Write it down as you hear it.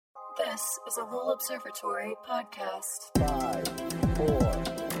This is a Lowell Observatory podcast. 5, 4,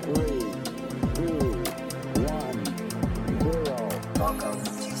 3, 2, 1, 0. Welcome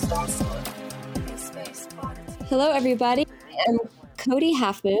to Star Stuff, a space oddity. Hello, everybody. I'm Cody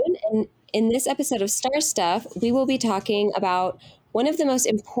Halfmoon, and in this episode of Star Stuff, we will be talking about one of the most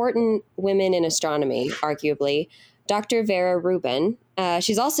important women in astronomy, arguably, Dr. Vera Rubin.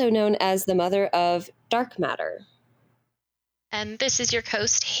 She's also known as the mother of dark matter. And this is your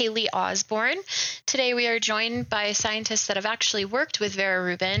host, Haley Osborne. Today we are joined by scientists that have actually worked with Vera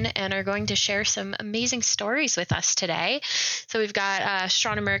Rubin and are going to share some amazing stories with us today. So we've got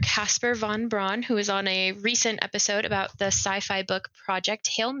astronomer Casper von Braun, who is on a recent episode about the sci-fi book Project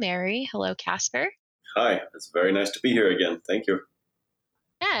Hail Mary. Hello, Casper. Hi, it's very nice to be here again. Thank you.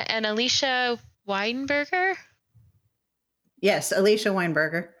 Yeah, and Alicia Weinberger. Yes, Alicia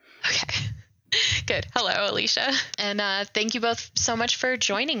Weinberger. Okay. Good. Hello, Alicia. And thank you both so much for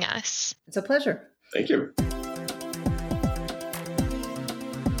joining us. It's a pleasure. Thank you.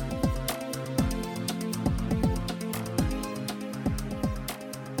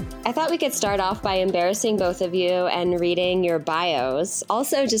 I thought we could start off by embarrassing both of you and reading your bios,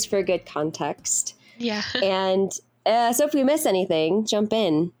 also just for good context. Yeah. And so if we miss anything, jump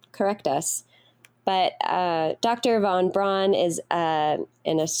in, correct us. But Dr. von Braun is an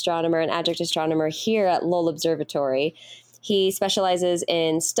astronomer, an adjunct astronomer here at Lowell Observatory. He specializes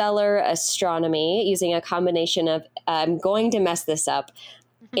in stellar astronomy using a combination of, I'm going to mess this up,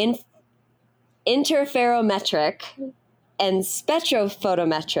 interferometric and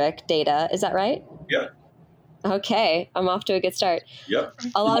spectrophotometric data. Is that right? Yeah. Okay, I'm off to a good start. Yep.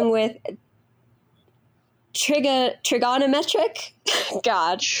 Along with trigonometric?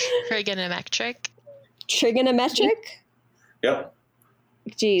 God. Trigonometric? Yep.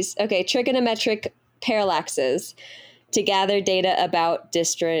 Geez. Okay. Trigonometric parallaxes to gather data about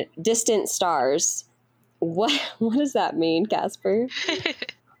distant stars. What does that mean, Casper?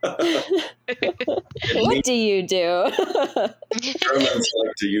 What do you do? Germans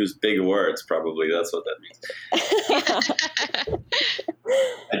like to use big words, probably. That's what that means.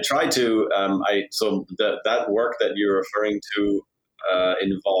 I try to, so that work that you're referring to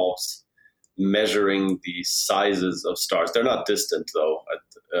involves measuring the sizes of stars. They're not distant, though.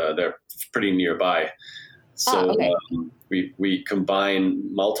 They're pretty nearby. So okay. We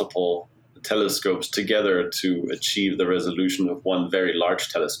combine multiple telescopes together to achieve the resolution of one very large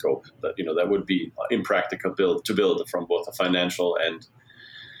telescope. That would be impractical to build from both a financial and,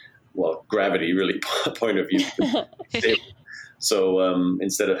 well, gravity really point of view. So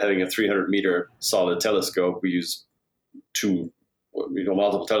instead of having a 300-meter solid telescope, we use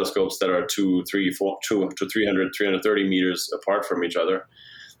multiple telescopes that are 200, 330 meters apart from each other.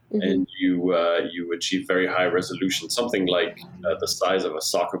 Mm-hmm. And you achieve very high resolution, something like the size of a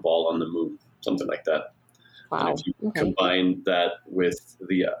soccer ball on the moon, something like that. Wow. And if you combine that with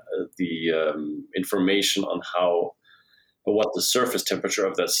the information on what the surface temperature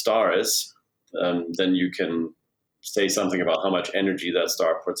of that star is, then you can say something about how much energy that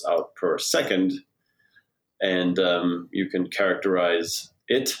star puts out per second. And you can characterize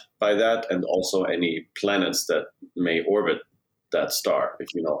it by that, and also any planets that may orbit that star,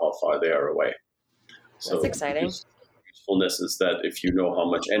 if you know how far they are away. So that's exciting. Usefulness is that if you know how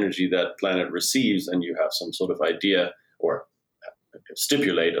much energy that planet receives, and you have some sort of idea or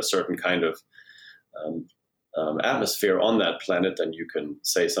stipulate a certain kind of atmosphere on that planet, then you can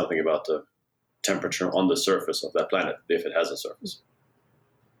say something about the temperature on the surface of that planet, if it has a surface.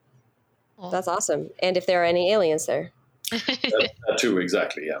 That's awesome. And if there are any aliens there. That too,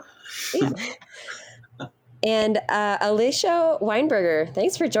 exactly, yeah. And Alicia Weinberger,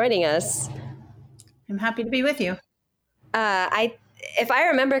 thanks for joining us. I'm happy to be with you. If I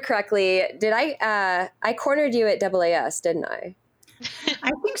remember correctly, I cornered you at AAS, didn't I? I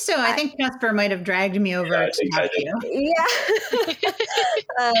think so. I think Casper might have dragged me over to talk to you.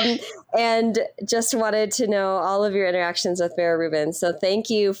 Yeah. And just wanted to know all of your interactions with Vera Rubin. So thank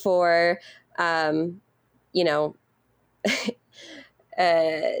you for,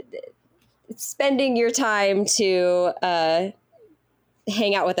 spending your time to hang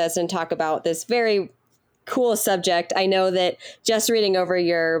out with us and talk about this very cool subject. I know that just reading over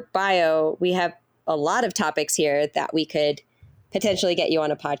your bio, we have a lot of topics here that we could potentially get you on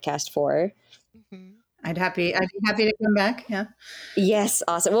a podcast for. Mm-hmm. I'd be happy to come back. Yeah. Yes.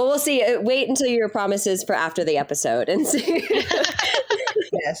 Awesome. Well, we'll see. Wait until your promises for after the episode and see.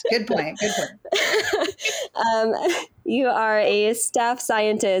 Yes. Good point. You are a staff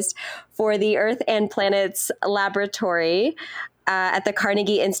scientist for the Earth and Planets Laboratory at the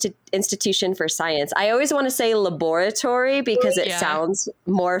Carnegie Institution for Science. I always want to say laboratory because it sounds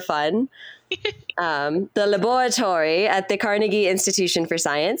more fun. The laboratory at the Carnegie Institution for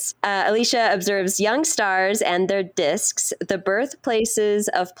Science. Alicia observes young stars and their disks, the birthplaces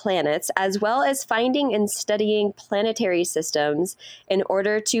of planets, as well as finding and studying planetary systems in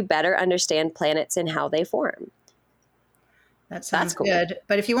order to better understand planets and how they form. That sounds cool. Good.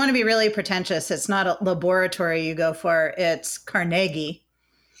 But if you want to be really pretentious, it's not a laboratory you go for, it's Carnegie.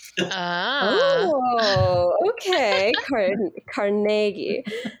 Oh, okay. Carnegie.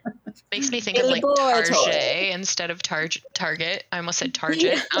 Makes me think of like Target instead of Target. I almost said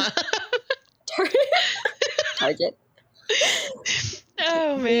Target. Target.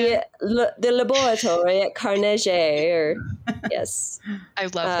 Oh man. The laboratory at Carnegie. Yes. I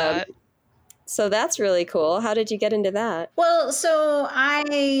love that. So that's really cool. How did you get into that? Well, so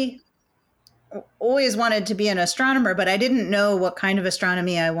I always wanted to be an astronomer, but I didn't know what kind of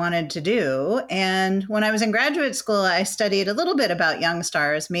astronomy I wanted to do. And when I was in graduate school, I studied a little bit about young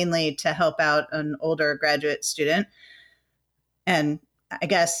stars, mainly to help out an older graduate student. And I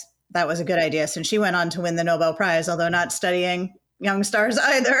guess that was a good idea since she went on to win the Nobel Prize, although not studying young stars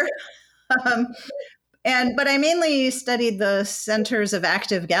either. But I mainly studied the centers of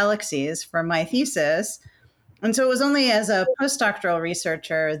active galaxies for my thesis. And so it was only as a postdoctoral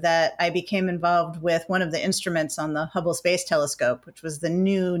researcher that I became involved with one of the instruments on the Hubble Space Telescope, which was the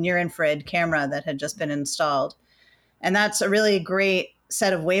new near-infrared camera that had just been installed. And that's a really great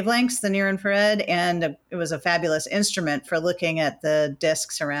set of wavelengths, the near-infrared, and it was a fabulous instrument for looking at the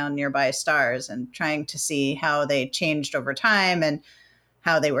disks around nearby stars and trying to see how they changed over time and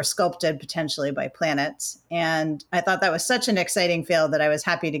how they were sculpted potentially by planets. And I thought that was such an exciting field that I was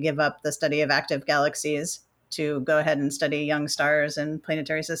happy to give up the study of active galaxies to go ahead and study young stars and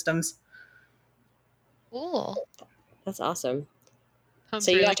planetary systems. Cool. That's awesome. Sounds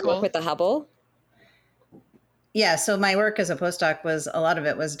so you really got to cool. work with the Hubble? Yeah, so my work as a postdoc a lot of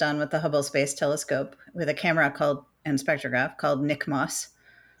it was done with the Hubble Space Telescope with a camera and spectrograph called NICMOS.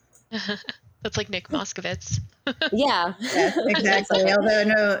 That's like Nick Moskowitz. Yeah. Yes, exactly.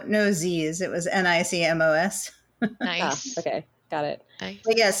 Although no Z's, it was NICMOS. Nice. Okay, got it. Nice.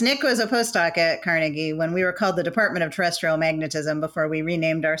 But yes, Nick was a postdoc at Carnegie when we were called the Department of Terrestrial Magnetism before we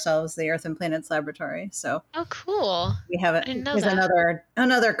renamed ourselves the Earth and Planets Laboratory. So Oh, cool. we have it. I didn't know He's that.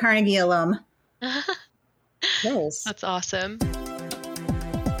 another Carnegie alum. Nice. That's awesome.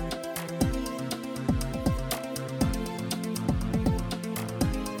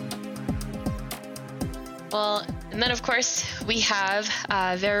 Well, and then of course we have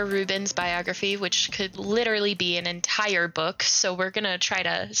Vera Rubin's biography, which could literally be an entire book. So we're going to try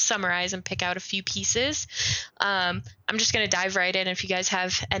to summarize and pick out a few pieces. I'm just going to dive right in. If you guys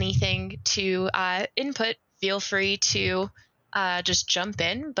have anything to input, feel free to just jump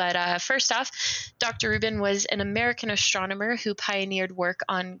in. But first off, Dr. Rubin was an American astronomer who pioneered work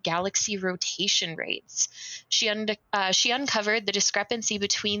on galaxy rotation rates. She uncovered the discrepancy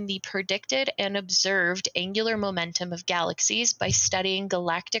between the predicted and observed angular momentum of galaxies by studying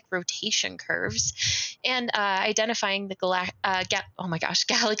galactic rotation curves and identifying the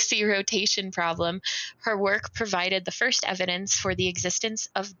galaxy rotation problem. Her work provided the first evidence for the existence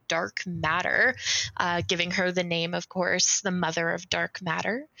of dark matter, giving her the name, of course, the mother of dark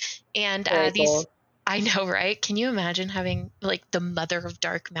matter. And Cool. I know, right? Can you imagine having like the mother of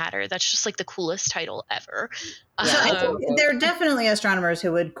dark matter? That's just like the coolest title ever. Yeah, I think so. There are definitely astronomers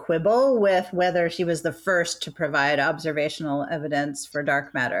who would quibble with whether she was the first to provide observational evidence for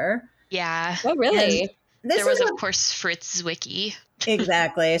dark matter. Yeah. Oh, really? There was, of course, Fritz Zwicky.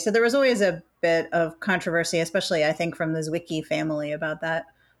 Exactly. So there was always a bit of controversy, especially I think from the Zwicky family about that.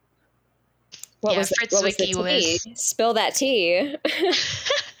 What Yeah, was Fritz what was the Zwicky tea? Spill that tea.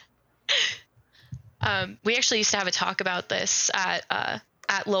 We actually used to have a talk about this at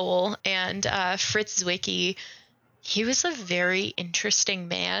Lowell, and Fritz Zwicky, he was a very interesting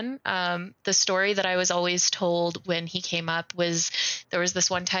man. The story that I was always told when he came up was there was this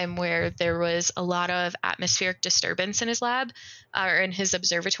one time where there was a lot of atmospheric disturbance in his lab or in his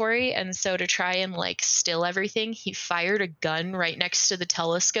observatory. And so to try and like still everything, he fired a gun right next to the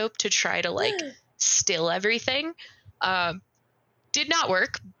telescope to try to like still everything. Did not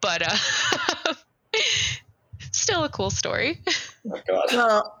work, but still a cool story. Oh, God.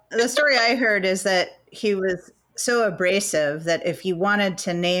 Well, the story I heard is that he was so abrasive that if you wanted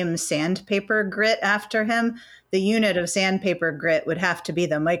to name sandpaper grit after him, the unit of sandpaper grit would have to be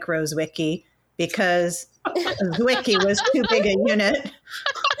the micro Zwicky because Zwicky was too big a unit.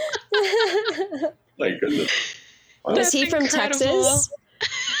 My goodness. Wow. Was he from incredible. Texas?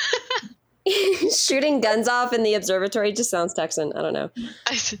 Shooting guns off in the observatory just sounds Texan. I don't know.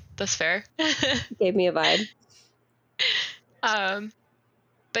 That's fair. Gave me a vibe.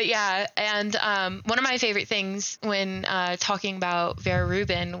 But yeah, and one of my favorite things when talking about Vera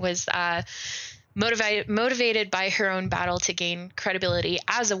Rubin was motivated by her own battle to gain credibility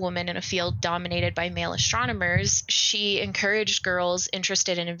as a woman in a field dominated by male astronomers, she encouraged girls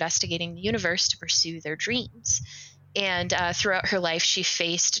interested in investigating the universe to pursue their dreams. And throughout her life, she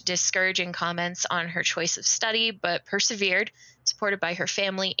faced discouraging comments on her choice of study, but persevered, supported by her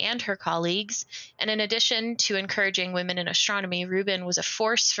family and her colleagues. And in addition to encouraging women in astronomy, Rubin was a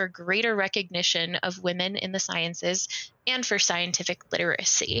force for greater recognition of women in the sciences and for scientific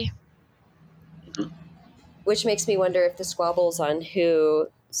literacy. Which makes me wonder if the squabbles on who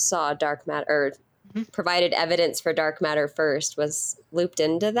saw dark matter or provided evidence for dark matter first was looped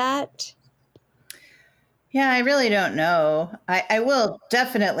into that. Yeah, I really don't know. I will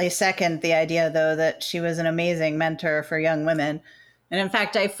definitely second the idea, though, that she was an amazing mentor for young women. And in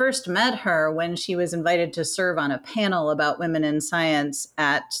fact, I first met her when she was invited to serve on a panel about women in science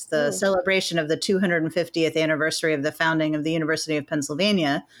at the celebration of the 250th anniversary of the founding of the University of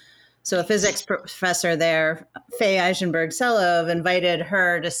Pennsylvania. So a physics professor there, Faye Eisenberg-Selov, invited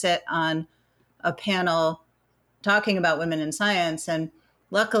her to sit on a panel talking about women in science. And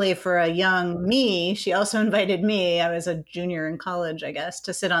luckily for a young me, she also invited me, I was a junior in college, I guess,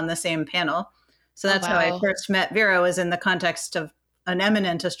 to sit on the same panel. So that's how I first met Vera, was in the context of an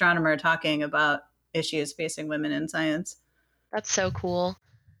eminent astronomer talking about issues facing women in science. That's so cool.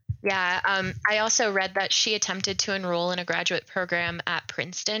 Yeah, I also read that she attempted to enroll in a graduate program at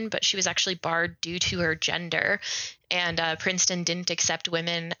Princeton, but she was actually barred due to her gender. And Princeton didn't accept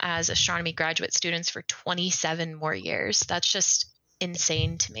women as astronomy graduate students for 27 more years. That's just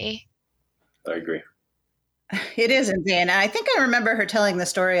insane to me. I agree. It is insane. And I think I remember her telling the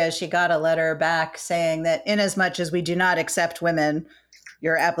story as she got a letter back saying that inasmuch as we do not accept women,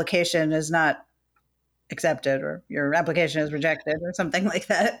 your application is not accepted, or your application is rejected, or something like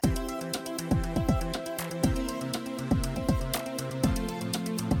that.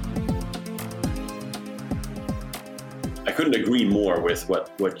 I couldn't agree more with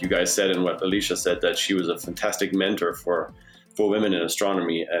what you guys said and what Alicia said, that she was a fantastic mentor for women in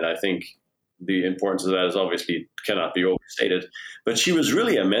astronomy. And I think the importance of that is obviously cannot be overstated. But she was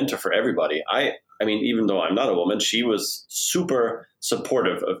really a mentor for everybody. I mean, even though I'm not a woman, she was super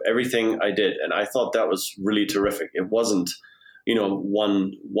supportive of everything I did. And I thought that was really terrific. It wasn't,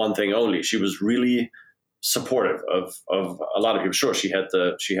 one thing only. She was really supportive of a lot of people. Sure, she had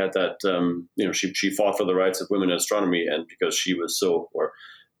that, she fought for the rights of women in astronomy, and because she was or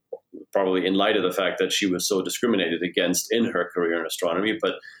probably in light of the fact that she was so discriminated against in her career in astronomy,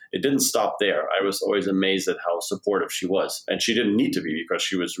 but it didn't stop there. I was always amazed at how supportive she was, and she didn't need to be, because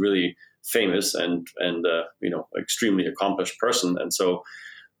she was really famous and extremely accomplished person. And so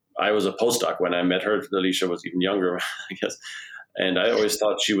I was a postdoc when I met her. Alicia was even younger, I guess. And I always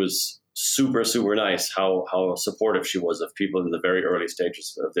thought she was super, super nice, how supportive she was of people in the very early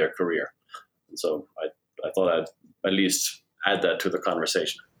stages of their career. And so I thought I'd at least add that to the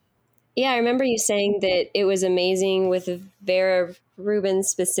conversation. Yeah, I remember you saying that it was amazing with Vera Rubin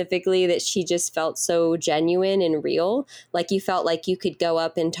specifically, that she just felt so genuine and real. Like you felt like you could go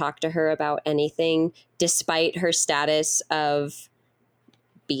up and talk to her about anything, despite her status of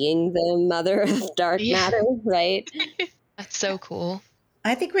being the mother of dark matter, right? That's so cool.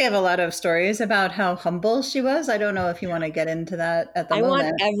 I think we have a lot of stories about how humble she was. I don't know if you want to get into that at the moment. I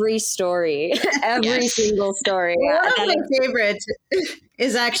want every story, every single story. One of my favorites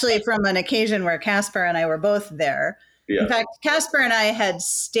is actually from an occasion where Casper and I were both there. Yeah. In fact, Casper and I had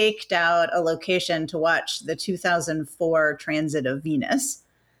staked out a location to watch the 2004 transit of Venus.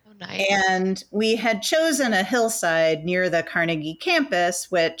 Oh, nice. And we had chosen a hillside near the Carnegie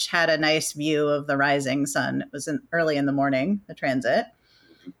campus, which had a nice view of the rising sun. It was early in the morning, the transit.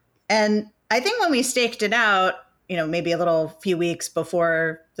 And I think when we staked it out, maybe a few weeks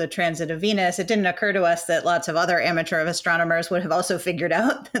before the transit of Venus, it didn't occur to us that lots of other amateur astronomers would have also figured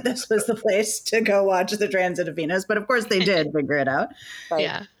out that this was the place to go watch the transit of Venus. But of course they did figure it out.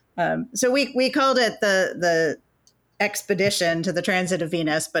 Yeah. So we called it the expedition to the transit of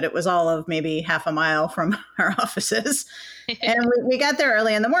Venus, but it was all of maybe half a mile from our offices. And we got there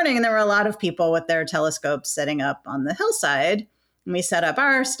early in the morning, and there were a lot of people with their telescopes setting up on the hillside. And we set up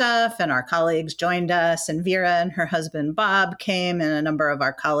our stuff, and our colleagues joined us, and Vera and her husband Bob came, and a number of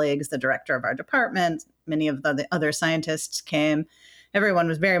our colleagues, the director of our department, many of the other scientists came. Everyone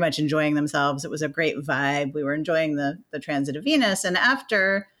was very much enjoying themselves. It was a great vibe. We were enjoying the transit of Venus. And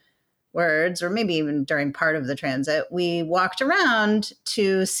after afterwards, or maybe even during part of the transit, we walked around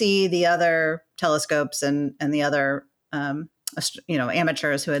to see the other telescopes and the other,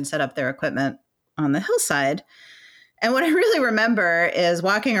 amateurs who had set up their equipment on the hillside. And what I really remember is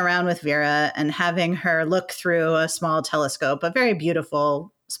walking around with Vera and having her look through a small telescope, a very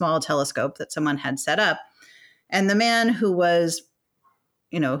beautiful small telescope that someone had set up. And the man who was,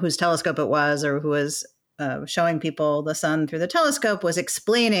 whose telescope it was, or who was showing people the sun through the telescope, was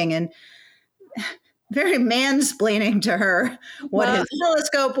explaining and very mansplaining to her what his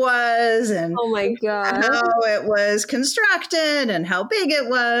telescope was and Oh my God. how it was constructed and how big it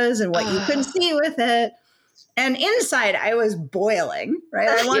was and what you could see with it. And inside, I was boiling, right?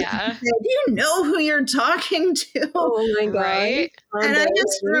 I wanted to say, do you know who you're talking to? Oh my God. Right? And I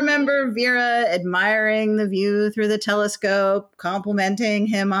just remember Vera admiring the view through the telescope, complimenting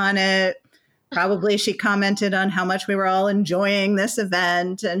him on it. Probably she commented on how much we were all enjoying this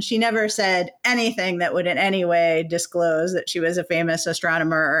event. And she never said anything that would in any way disclose that she was a famous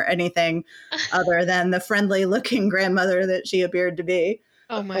astronomer or anything other than the friendly looking grandmother that she appeared to be.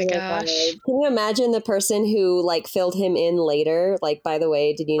 Oh my gosh. Can you imagine the person who like filled him in later? Like, by the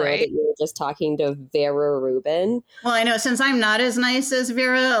way, did you know that you were just talking to Vera Rubin? Well, I know since I'm not as nice as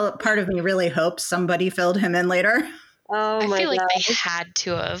Vera, part of me really hopes somebody filled him in later. Oh my I feel like God. they had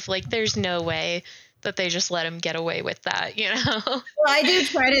to have. Like, there's no way that they just let him get away with that, Well, I do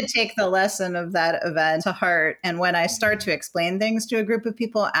try to take the lesson of that event to heart. And when I start to explain things to a group of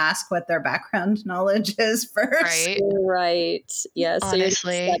people, ask what their background knowledge is first. Right. Yes.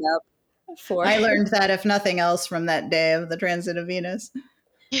 Honestly. So you're set up for I learned that, if nothing else, from that day of the transit of Venus.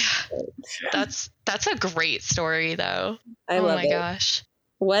 Yeah. That's a great story, though. I love my it. gosh.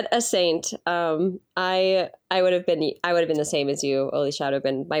 What a saint. I would have been the same as you, Olisha,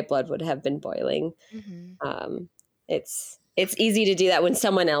 and my blood would have been boiling. Mm-hmm. It's easy to do that when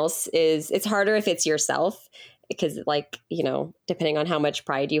someone else is. It's harder if it's yourself, because depending on how much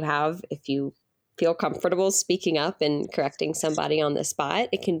pride you have, if you feel comfortable speaking up and correcting somebody on the spot,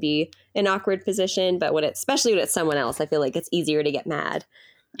 it can be an awkward position. But especially when it's someone else, I feel like it's easier to get mad.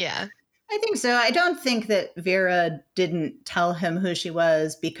 Yeah. I think so. I don't think that Vera didn't tell him who she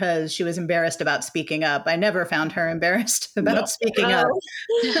was because she was embarrassed about speaking up. I never found her embarrassed about speaking up.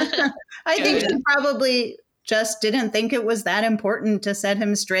 I think she probably just didn't think it was that important to set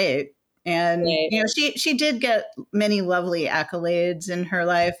him straight. And, she did get many lovely accolades in her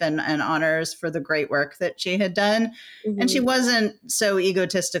life and honors for the great work that she had done. Mm-hmm. And she wasn't so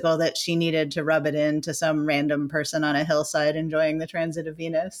egotistical that she needed to rub it in to some random person on a hillside enjoying the transit of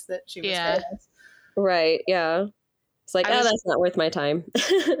Venus that she was famous. Right. Yeah. It's like, that's not worth my time.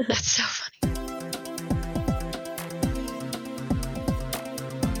 That's so funny.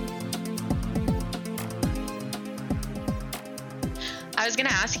 I was going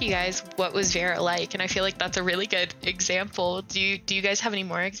to ask you guys, what was Vera like? And I feel like that's a really good example. Do you guys have any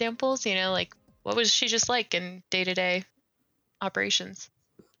more examples? Like, what was she just like in day-to-day operations?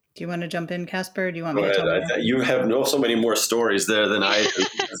 Do you want to jump in, Casper? Do you want me to tell you? You have so many more stories there than I do.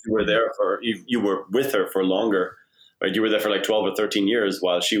 You were there you were with her for longer. Right? You were there for like 12 or 13 years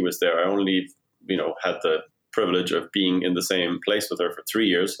while she was there. I only, had the privilege of being in the same place with her for 3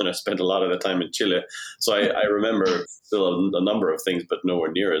 years, and I spent a lot of the time in Chile. So I remember still a number of things, but nowhere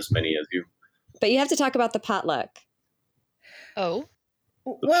near as many as you. But you have to talk about the potluck. Oh.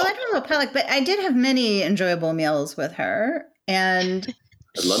 Well, I don't know about potluck, but I did have many enjoyable meals with her. And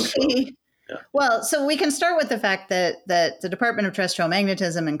well, so we can start with the fact that the Department of Terrestrial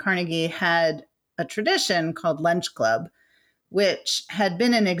Magnetism in Carnegie had a tradition called Lunch Club, which had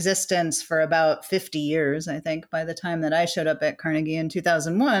been in existence for about 50 years, I think, by the time that I showed up at Carnegie in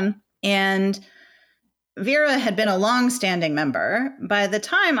 2001. And Vera had been a long-standing member. By the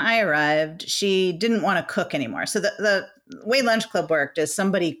time I arrived, she didn't want to cook anymore. So the way Lunch Club worked is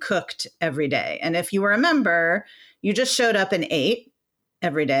somebody cooked every day. And if you were a member, you just showed up and ate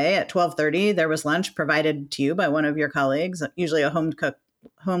every day at 12:30. There was lunch provided to you by one of your colleagues, usually a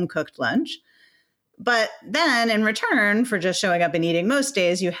home-cooked lunch. But then in return for just showing up and eating most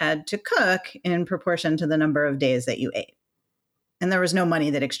days, you had to cook in proportion to the number of days that you ate. And there was no money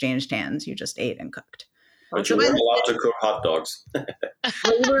that exchanged hands. You just ate and cooked. But you were allowed to cook hot dogs. Well,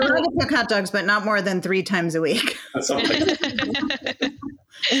 you were allowed to cook hot dogs, but not more than 3 times a week.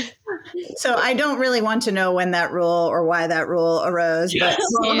 So I don't really want to know when that rule or why that rule arose, but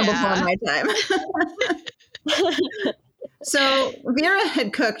long before my time. So Vera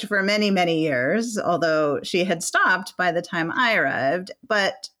had cooked for many, many years, although she had stopped by the time I arrived.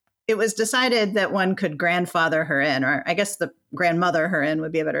 But it was decided that one could grandfather her in, or I guess the grandmother her in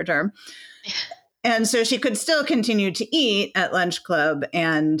would be a better term. And so she could still continue to eat at Lunch Club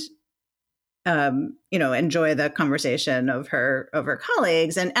and enjoy the conversation of her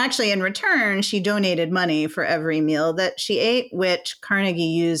colleagues. And actually, in return, she donated money for every meal that she ate, which Carnegie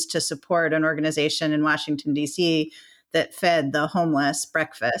used to support an organization in Washington, D.C. that fed the homeless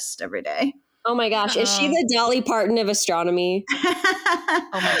breakfast every day. Oh my gosh. Is she the Dolly Parton of astronomy? Oh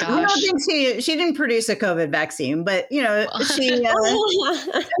my gosh. I don't think she didn't produce a COVID vaccine, but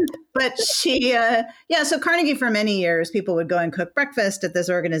so Carnegie for many years, people would go and cook breakfast at this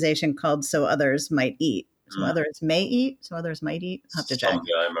organization called So Others Might Eat. So Others May Eat, So Others Might Eat. I'll have to check.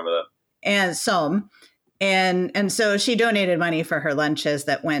 Yeah, I remember that. And Somme. And so she donated money for her lunches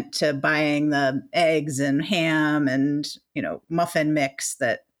that went to buying the eggs and ham and, muffin mix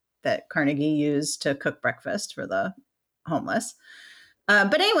that Carnegie used to cook breakfast for the homeless.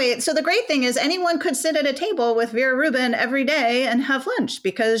 But anyway, so the great thing is anyone could sit at a table with Vera Rubin every day and have lunch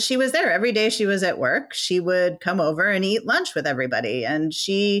because she was there every day she was at work. She would come over and eat lunch with everybody. And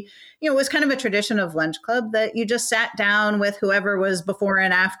she, it was kind of a tradition of lunch club that you just sat down with whoever was before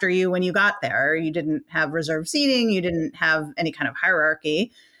and after you when you got there. You didn't have reserved seating. You didn't have any kind of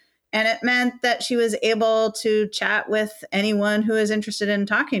hierarchy. And it meant that she was able to chat with anyone who was interested in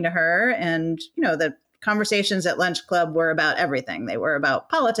talking to her. And, the conversations at Lunch Club were about everything. They were about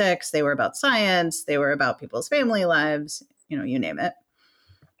politics. They were about science. They were about people's family lives, you name it.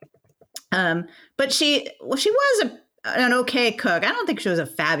 But she was an okay cook. I don't think she was a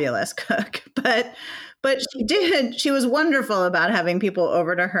fabulous cook, but she was wonderful about having people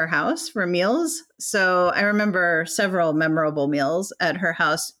over to her house for meals. So I remember several memorable meals at her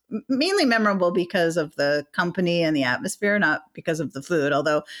house, mainly memorable because of the company and the atmosphere, not because of the food.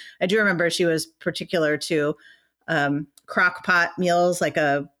 Although I do remember she was particular to crock pot meals, like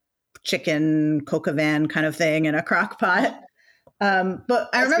a chicken coq au vin kind of thing in a crock pot. But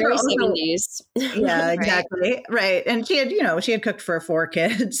I remember also, 70s. Yeah, exactly. Right. And she had cooked for 4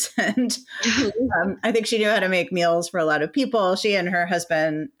 kids and I think she knew how to make meals for a lot of people. She and her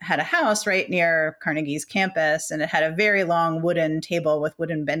husband had a house right near Carnegie's campus and it had a very long wooden table with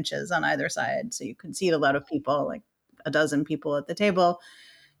wooden benches on either side. So you could seat a lot of people, like a dozen people at the table.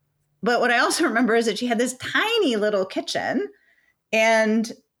 But what I also remember is that she had this tiny little kitchen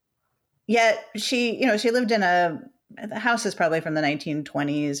and yet she lived in the house is probably from the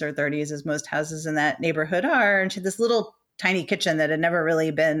 1920s or 30s, as most houses in that neighborhood are. And she had this little tiny kitchen that had never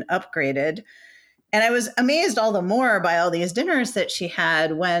really been upgraded. And I was amazed all the more by all these dinners that she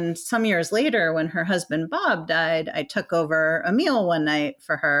had when some years later, when her husband Bob died, I took over a meal one night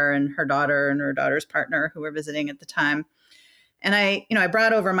for her and her daughter and her daughter's partner who were visiting at the time. And I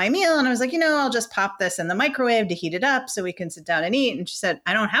brought over my meal and I was like, I'll just pop this in the microwave to heat it up so we can sit down and eat. And she said,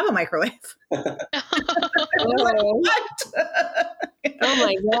 I don't have a microwave. Oh. Like, what? Oh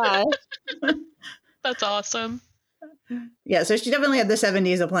my God. That's awesome. Yeah, so she definitely had the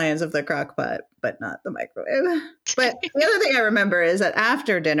 70s appliance of the crock pot, but not the microwave. But the other thing I remember is that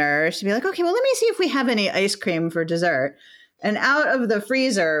after dinner, she'd be like, okay, well, let me see if we have any ice cream for dessert. And out of the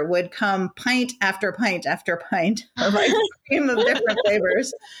freezer would come pint after pint after pint of ice cream of different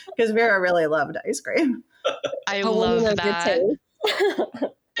flavors because Vera really loved ice cream. I love that.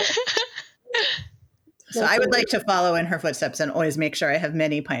 So I would like to follow in her footsteps and always make sure I have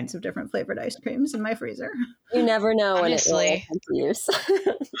many pints of different flavored ice creams in my freezer. You never know Honestly. when it will come to use.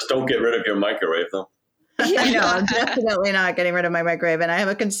 Just don't get rid of your microwave, though. I know, I'm definitely not getting rid of my microwave. And I have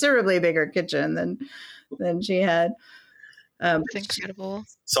a considerably bigger kitchen than she had. That's incredible.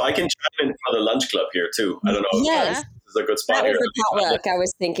 So I can chime in for the lunch club here too. I don't know. Yes. This is a good spot That here. was the potluck I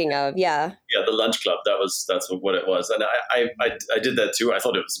was thinking of. Yeah. Yeah, the lunch club. That's what it was, and I did that too. I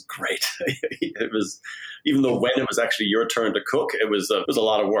thought it was great. It was, even though when it was actually your turn to cook, it was a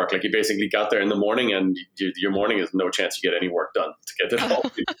lot of work. Like you basically got there in the morning, and your morning is no chance you get any work done to get it all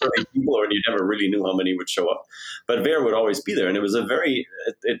 30 people, and you never really knew how many would show up. But Vera would always be there, and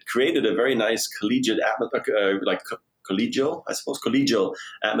it created a very nice collegiate atmosphere, collegial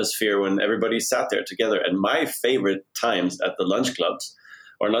atmosphere when everybody sat there together. And my favorite times at the lunch club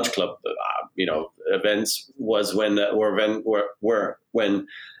events was when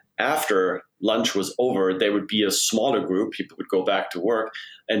after lunch was over, there would be a smaller group. People would go back to work,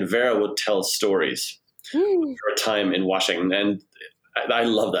 and Vera would tell stories of her time in Washington. And I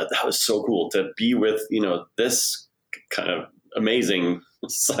love that. That was so cool to be with, this kind of amazing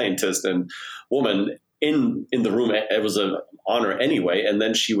scientist and woman in the room. It was an honor anyway. And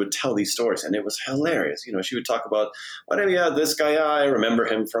then she would tell these stories, and it was hilarious. She would talk about, this guy, I remember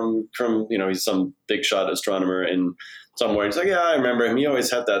him from he's some big shot astronomer in somewhere. He's like, yeah, I remember him. He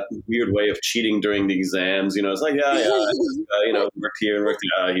always had that weird way of cheating during the exams. It's like, worked here and worked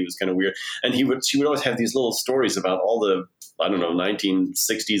there. He was kind of weird. And she would always have these little stories about all the, I don't know,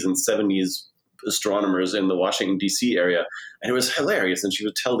 1960s and 70s astronomers in the Washington, D.C. area. And it was hilarious. And she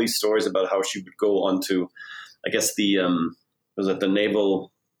would tell these stories about how she would go onto, I guess, the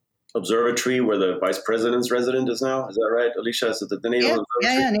Naval Observatory where the vice president's resident is now. Is that right, Alicia? Is it the Naval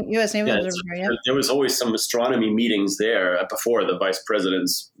Observatory? Yeah, U.S. Naval Observatory. Yeah. There was always some astronomy meetings there before the vice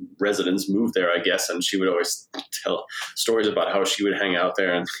president's residence moved there, I guess. And she would always tell stories about how she would hang out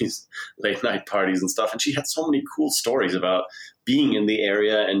there and these late night parties and stuff. And she had so many cool stories about being in the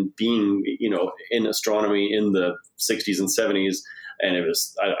area and being, in astronomy in the 60s and 70s. And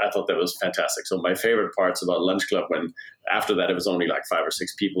I thought that was fantastic. So my favorite parts about Lunch Club, when after that it was only like 5 or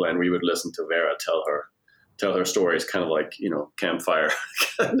 6 people, and we would listen to Vera tell her stories, kind of like campfire,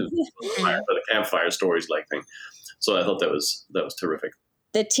 the campfire stories like thing. So I thought that was terrific.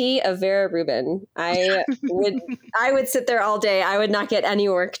 The tea of Vera Rubin. I would sit there all day. I would not get any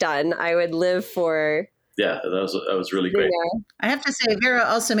work done. I would live for. Yeah, that was really great. I have to say, Vera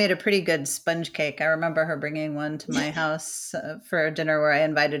also made a pretty good sponge cake. I remember her bringing one to my house for dinner where I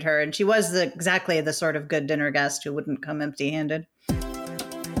invited her, and she was exactly the sort of good dinner guest who wouldn't come empty-handed.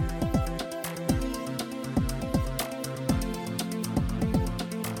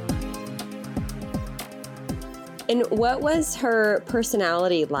 And what was her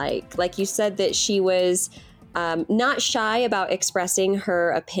personality like? Like you said that she was not shy about expressing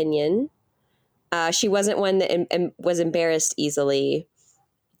her opinion. She wasn't one that was embarrassed easily,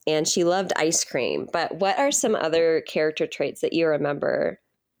 and she loved ice cream. But what are some other character traits that you remember?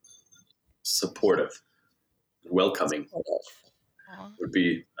 Supportive, welcoming would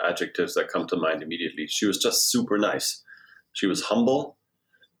be adjectives that come to mind immediately. She was just super nice. She was humble,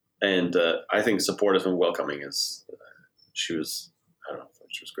 and I think supportive and welcoming she was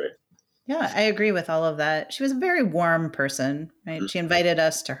great. Yeah, I agree with all of that. She was a very warm person, right? Mm-hmm. She invited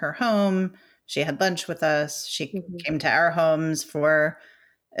us to her home. She had lunch with us. She came to our homes for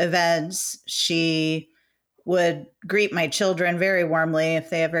events. She would greet my children very warmly if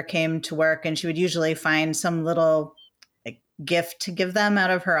they ever came to work. And she would usually find some little gift to give them out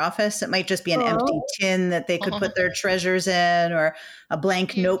of her office. It might just be an empty tin that they could put their treasures in, or a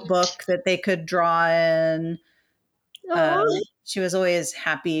blank notebook that they could draw in. She was always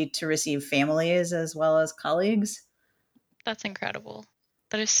happy to receive families as well as colleagues. That's incredible.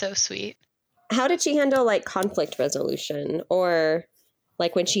 That is so sweet. How did she handle like conflict resolution, or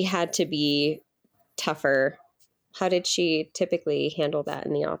like when she had to be tougher? How did she typically handle that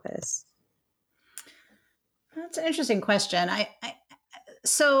in the office? That's an interesting question.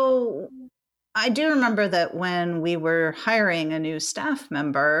 So I do remember that when we were hiring a new staff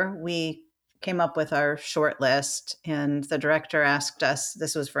member, we came up with our short list, and the director asked us,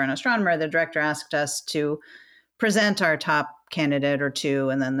 this was for an astronomer, the director asked us to present our top candidate or two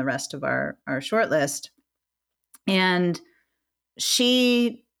and then the rest of our short list. And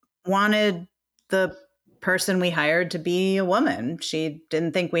she wanted the person we hired to be a woman. She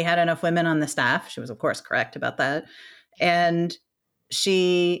didn't think we had enough women on the staff. She was, of course, correct about that. And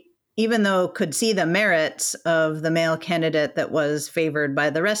she, even though could see the merits of the male candidate that was favored by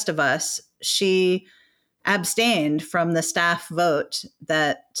the rest of us, she abstained from the staff vote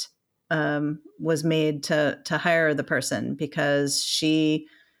that was made to hire the person, because she's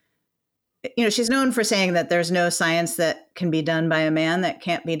known for saying that there's no science that can be done by a man that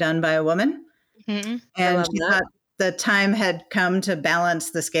can't be done by a woman. Mm-hmm. And she thought the time had come to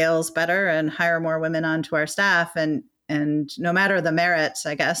balance the scales better and hire more women onto our staff. And no matter the merits,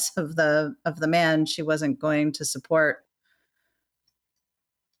 I guess, of the man, she wasn't going to support.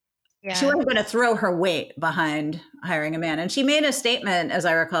 Yeah. She wasn't going to throw her weight behind hiring a man. And she made a statement, as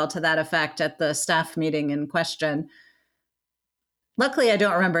I recall, to that effect at the staff meeting in question. Luckily, I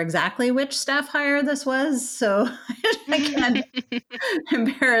don't remember exactly which staff hire this was, so I can't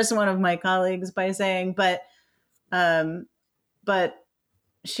embarrass one of my colleagues by saying, but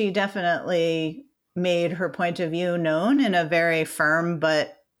she definitely made her point of view known in a very firm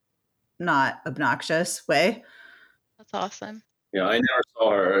but not obnoxious way. That's awesome. Yeah, I never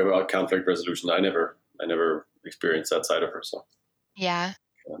saw her about conflict resolution. I never experienced that side of her. So yeah,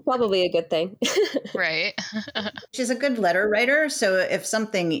 probably a good thing. Right. She's a good letter writer. So if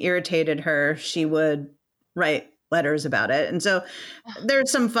something irritated her, she would write letters about it. And so there's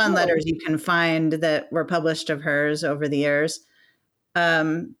some fun letters you can find that were published of hers over the years.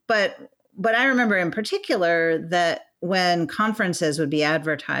 But I remember in particular that when conferences would be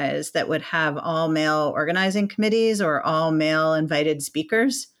advertised that would have all male organizing committees or all male invited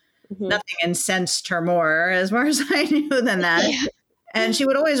speakers, Nothing incensed her more, as far as I knew, than that. Yeah. And she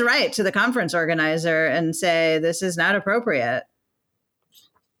would always write to the conference organizer and say, this is not appropriate.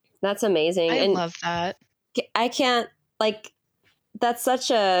 That's amazing. I love that. I can't, like, that's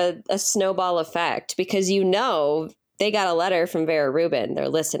such a snowball effect, because they got a letter from Vera Rubin. They're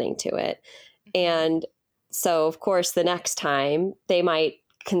listening to it. And so, of course, the next time they might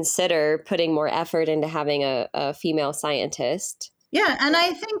consider putting more effort into having a female scientist. Yeah. And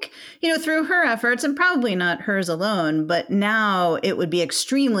I think, through her efforts, and probably not hers alone, but now it would be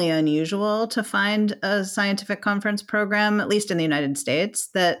extremely unusual to find a scientific conference program, at least in the United States,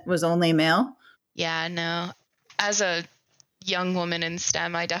 that was only male. Yeah, no. As a young woman in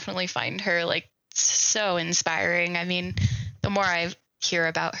STEM, I definitely find her like so inspiring. I mean, the more I hear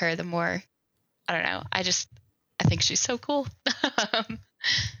about her, the more, I don't know, I think she's so cool.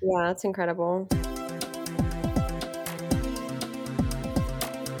 Yeah, that's incredible.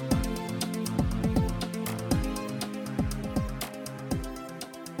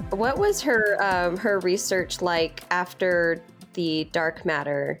 What was her research like after the dark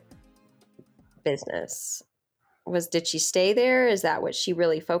matter business? Did she stay there? Is that what she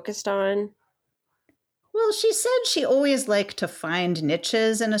really focused on? Well, she said she always liked to find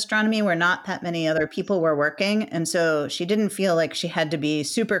niches in astronomy where not that many other people were working. And so she didn't feel like she had to be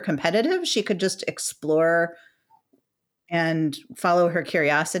super competitive. She could just explore and follow her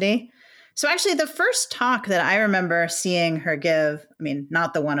curiosity. So actually, the first talk that I remember seeing her give, I mean,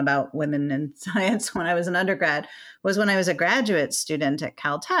 not the one about women in science when I was an undergrad, was when I was a graduate student at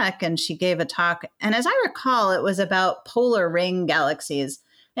Caltech, and she gave a talk. And as I recall, it was about polar ring galaxies.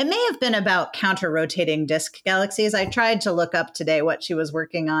 It may have been about counter-rotating disk galaxies. I tried to look up today what she was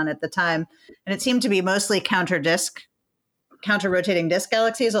working on at the time, and it seemed to be mostly counter-rotating disk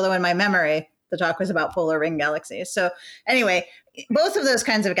galaxies, although in my memory, the talk was about polar ring galaxies. So anyway, both of those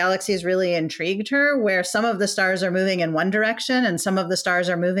kinds of galaxies really intrigued her, where some of the stars are moving in one direction and some of the stars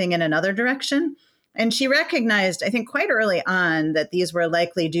are moving in another direction. And she recognized, I think quite early on, that these were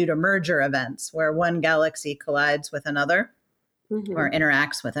likely due to merger events where one galaxy collides with another or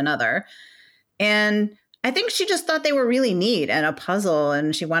interacts with another. And I think she just thought they were really neat and a puzzle,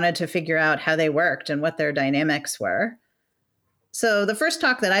 and she wanted to figure out how they worked and what their dynamics were. So the first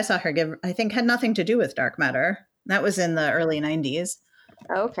talk that I saw her give, I think, had nothing to do with dark matter. That was in the early 90s.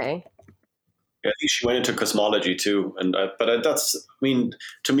 Okay. Yeah, I think she went into cosmology too, and that's, I mean,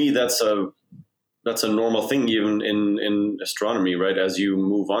 to me, that's a normal thing even in astronomy, right? As you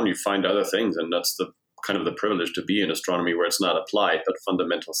move on, you find other things, and that's the kind of the privilege to be in astronomy, where it's not applied but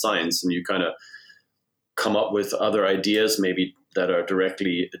fundamental science, and you kind of come up with other ideas, maybe that are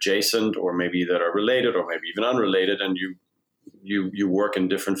directly adjacent, or maybe that are related, or maybe even unrelated, and you work in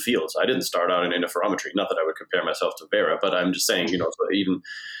different fields. I didn't start out in interferometry, not that I would compare myself to Vera, but I'm just saying, so even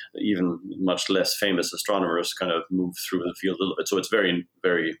much less famous astronomers kind of move through the field a little bit. So it's very,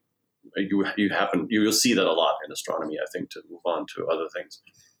 very, you'll see that a lot in astronomy, I think, to move on to other things.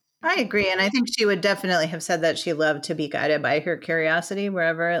 I agree. And I think she would definitely have said that she loved to be guided by her curiosity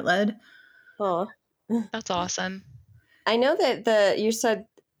wherever it led. Oh, That's awesome. I know that you said,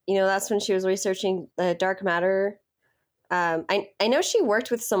 that's when she was researching the dark matter. I know she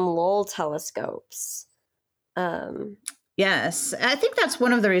worked with some Lowell telescopes. Yes. I think that's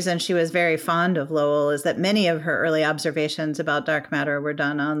one of the reasons she was very fond of Lowell, is that many of her early observations about dark matter were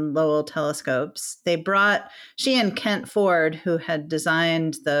done on Lowell telescopes. She and Kent Ford, who had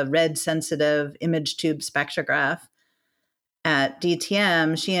designed the red sensitive image tube spectrograph at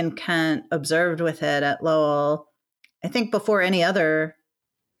DTM, she and Kent observed with it at Lowell, I think before any other.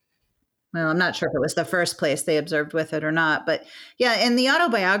 Well, I'm not sure if it was the first place they observed with it or not. But yeah, in the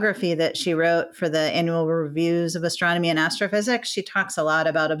autobiography that she wrote for the annual reviews of astronomy and astrophysics, she talks a lot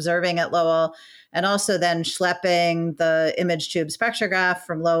about observing at Lowell and also then schlepping the image tube spectrograph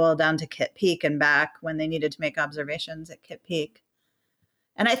from Lowell down to Kitt Peak and back when they needed to make observations at Kitt Peak.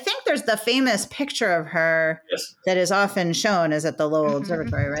 And I think there's the famous picture of her that is often shown is at the Lowell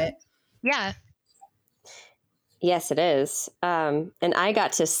Observatory, right? Yeah. Yes, it is. And I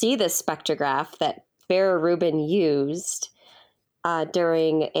got to see the spectrograph that Vera Rubin used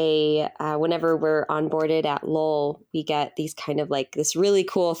during whenever we're onboarded at Lowell, we get these kind of like this really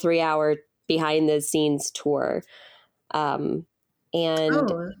cool 3-hour behind the scenes tour. And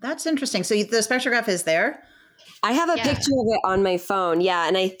that's interesting. So the spectrograph is there? I have a picture of it on my phone. Yeah.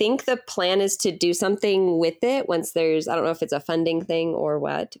 And I think the plan is to do something with it once I don't know if it's a funding thing or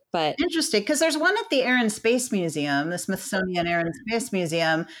what, but. Interesting. Because there's one at the Air and Space Museum, the Smithsonian Air and Space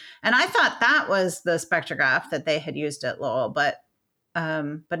Museum. And I thought that was the spectrograph that they had used at Lowell, but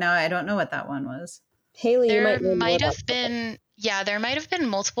now I don't know what that one was. Haley, there might have been, Yeah, there might have been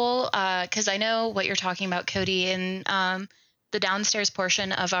multiple, because I know what you're talking about, Cody, in the downstairs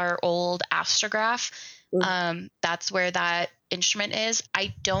portion of our old astrograph. That's where that instrument is.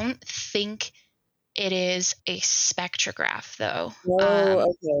 I don't think it is a spectrograph, though.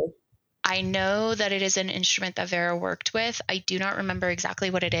 Okay. I know that it is an instrument that Vera worked with. I do not remember exactly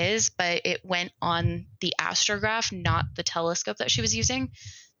what it is, but it went on the astrograph, not the telescope that she was using.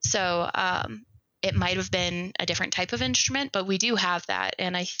 So it might have been a different type of instrument, but we do have that.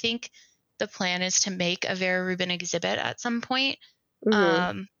 And I think the plan is to make a Vera Rubin exhibit at some point.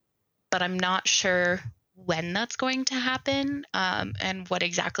 But I'm not sure when that's going to happen and what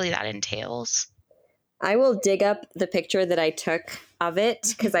exactly that entails. I will dig up the picture that I took of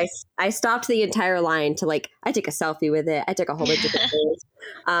it because I stopped the entire line to I took a selfie with it. I took a whole bunch of pictures.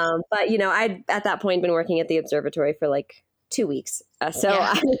 But I'd at that point been working at the observatory for 2 weeks. So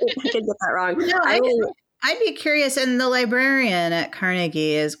I could get that wrong. No, I'd be curious. And the librarian at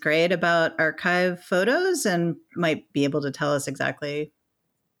Carnegie is great about archive photos and might be able to tell us exactly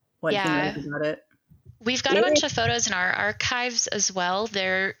what he knows about it. We've got a bunch of photos in our archives as well.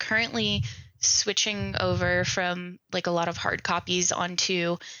 They're currently switching over from a lot of hard copies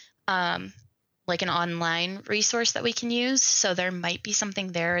onto an online resource that we can use. So there might be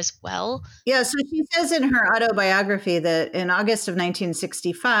something there as well. Yeah. So she says in her autobiography that in August of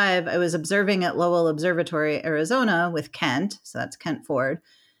 1965, I was observing at Lowell Observatory, Arizona with Kent. So that's Kent Ford,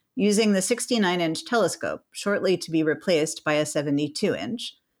 using the 69-inch telescope, shortly to be replaced by a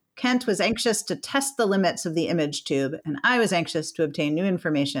 72-inch. Kent was anxious to test the limits of the image tube, and I was anxious to obtain new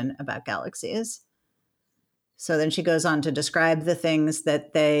information about galaxies. So then she goes on to describe the things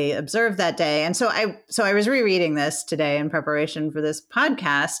that they observed that day. And so I was rereading this today in preparation for this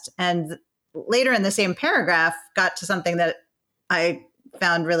podcast, and later in the same paragraph got to something that I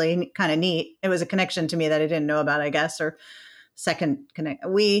found really kind of neat. It was a connection to me that I didn't know about, I guess, or second connect.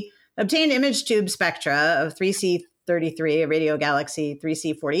 We obtained image tube spectra of 3C33, a radio galaxy,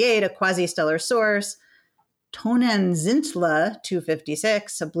 3C48, a quasi-stellar source, Tonantzintla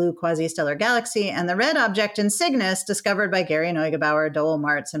 256, a blue quasi-stellar galaxy, and the red object in Cygnus discovered by Gary Neugebauer, Dowell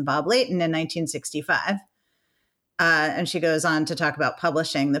Martz, and Bob Layton in 1965. And she goes on to talk about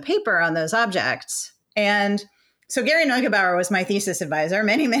publishing the paper on those objects. And so Gary Neugebauer was my thesis advisor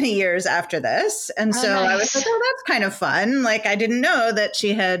many, many years after this. And so nice. I was like, oh, that's kind of fun. I didn't know that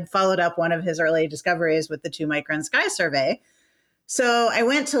she had followed up one of his early discoveries with the 2-micron sky survey. So I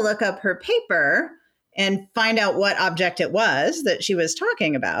went to look up her paper and find out what object it was that she was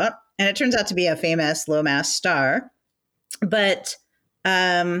talking about. And it turns out to be a famous low mass star. But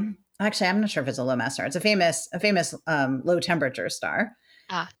actually, I'm not sure if it's a low mass star. It's a famous low temperature star.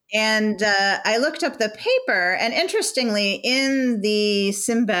 And I looked up the paper, and interestingly, in the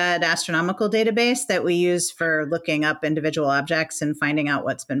Simbad astronomical database that we use for looking up individual objects and finding out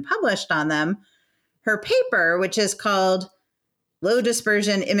what's been published on them, her paper, which is called Low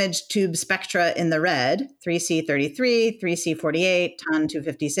Dispersion Image Tube Spectra in the Red, 3C33, 3C48, TON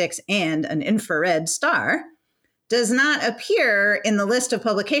 256, and an infrared star, does not appear in the list of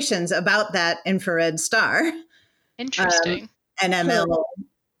publications about that infrared star. Interesting. NML,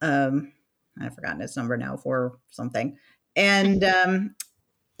 I've forgotten its number now, 4 something. And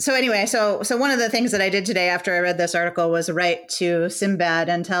so anyway, so one of the things that I did today after I read this article was write to Simbad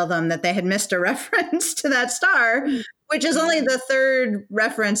and tell them that they had missed a reference to that star, which is only the 3rd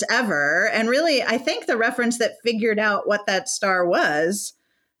reference ever. And really, I think the reference that figured out what that star was,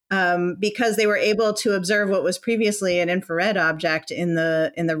 because they were able to observe what was previously an infrared object in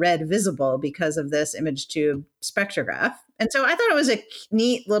the red visible because of this image tube spectrograph. And so I thought it was a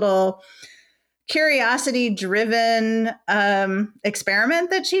neat little curiosity-driven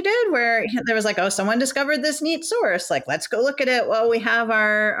experiment that she did, where there was someone discovered this neat source. Let's go look at it while we have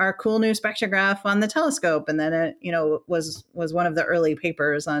our cool new spectrograph on the telescope. And then it, was one of the early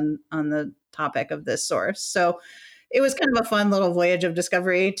papers on the topic of this source. So it was kind of a fun little voyage of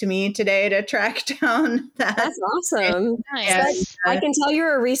discovery to me today to track down that. That's awesome. Nice. I can tell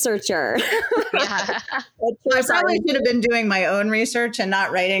you're a reresearcher. Yeah. I probably should have been doing my own research and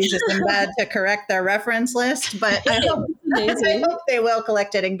not writing to Simbad to correct their reference list, but I hope they will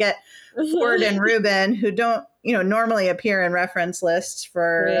collect it and get Ford and Rubin, who don't, normally appear in reference lists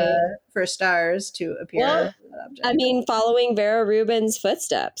for stars, to appear. Well, I mean, following Vera Rubin's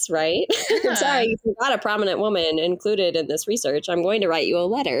footsteps, right? Yeah. I'm sorry, you forgot a prominent woman included in this research. I'm going to write you a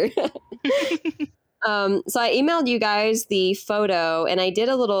letter. So I emailed you guys the photo, and I did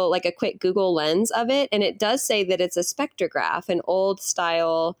a quick Google lens of it, and it does say that it's a spectrograph, an old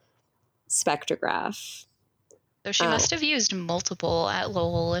style spectrograph. So she must have used multiple at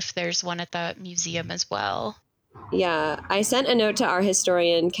Lowell if there's one at the museum as well. Yeah, I sent a note to our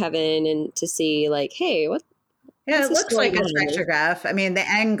historian Kevin and to see like, hey, what's Yeah, it the looks story like a behind it? spectrograph. I mean, the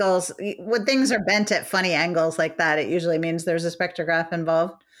angles, when things are bent at funny angles like that, it usually means there's a spectrograph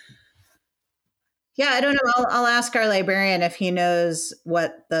involved. Yeah, I don't know. I'll ask our librarian if he knows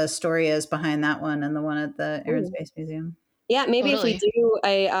what the story is behind that one and the one at the Air and Ooh. Space Museum. Yeah, maybe if we Totally. do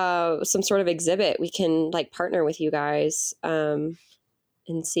a some sort of exhibit, we can like partner with you guys and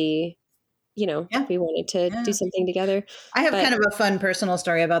see, Yeah, if we wanted to yeah. do something together. I have But kind of a fun personal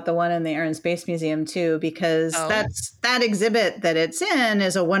story about the one in the Air and Space Museum too, because Oh. that exhibit that it's in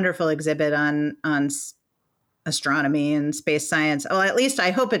is a wonderful exhibit on astronomy and space science. Well, at least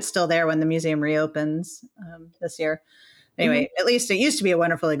I hope it's still there when the museum reopens this year. Anyway, at least it used to be a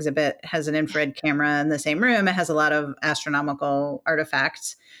wonderful exhibit. It has an infrared camera in the same room. It has a lot of astronomical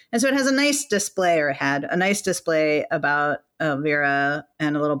artifacts. And so it has a nice display, or it had a nice display about Vera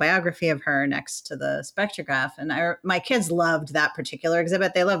and a little biography of her next to the spectrograph. And my kids loved that particular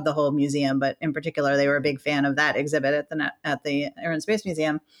exhibit. They loved the whole museum, but in particular, they were a big fan of that exhibit at the Air and Space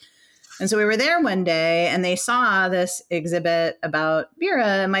Museum. And so we were there one day and they saw this exhibit about Vera.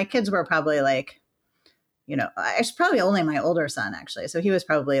 And my kids were probably like, it's probably only my older son, actually. So he was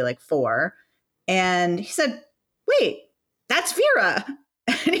probably like 4. And he said, wait, that's Vera.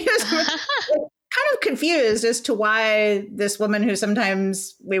 And he was kind of confused as to why this woman who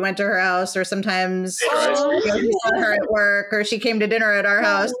sometimes we went to her house or sometimes we saw her at work or she came to dinner at our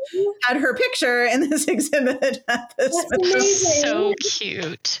house had her picture in this exhibit at this. That's amazing. So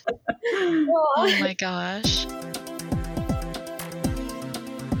cute. Oh my gosh.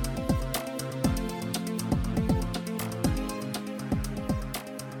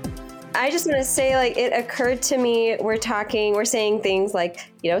 I just want to say, like, it occurred to me, we're saying things like,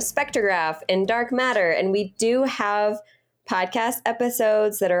 spectrograph and dark matter. And we do have podcast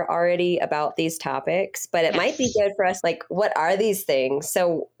episodes that are already about these topics, but it might be good for us. Like, what are these things?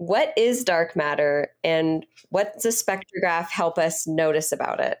 So what is dark matter and what does a spectrograph help us notice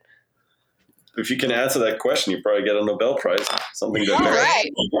about it? If you can answer that question, you probably get a Nobel Prize. Something that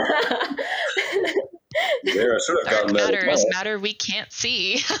Vera should have Dark gotten that. matter is matter we can't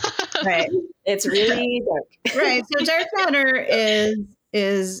see. Right. It's really dark. Right. So dark matter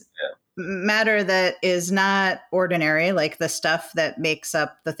is matter that is not ordinary, like the stuff that makes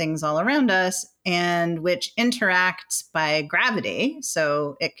up the things all around us, and which interacts by gravity.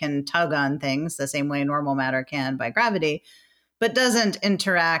 So it can tug on things the same way normal matter can by gravity, but doesn't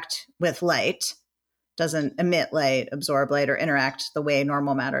interact with light, doesn't emit light, absorb light, or interact the way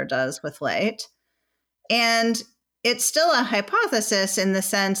normal matter does with light. And it's still a hypothesis in the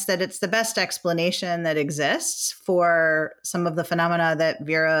sense that it's the best explanation that exists for some of the phenomena that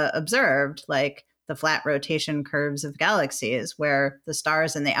Vera observed, like the flat rotation curves of galaxies, where the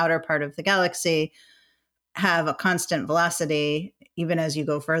stars in the outer part of the galaxy have a constant velocity even as you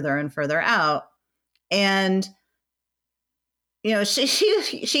go further and further out. And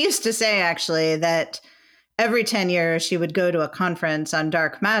she used to say, actually, that every 10 years she would go to a conference on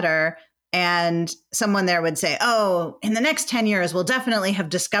dark matter and someone there would say, oh, in the next 10 years, we'll definitely have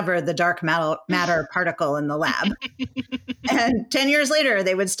discovered the dark matter particle in the lab. And 10 years later,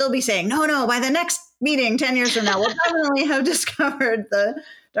 they would still be saying, no, by the next meeting 10 years from now, we'll definitely have discovered the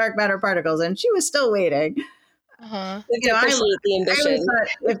dark matter particles. And she was still waiting. I appreciate the ambition. I always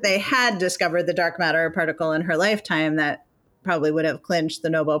thought if they had discovered the dark matter particle in her lifetime, that probably would have clinched the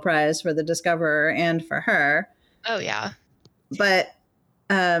Nobel Prize for the discoverer and for her. Oh, yeah. But,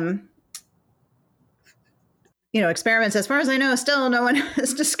 experiments, as far as I know, still no one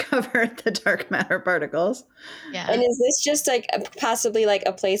has discovered the dark matter particles. Yeah. And is this just like possibly like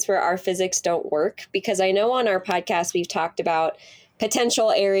a place where our physics don't work? Because I know on our podcast, we've talked about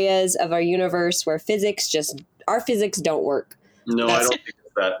potential areas of our universe where our physics don't work. No, I don't think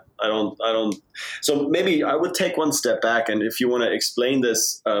it's that. I don't. So maybe I would take one step back. And if you want to explain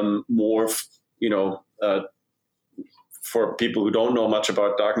this more, for people who don't know much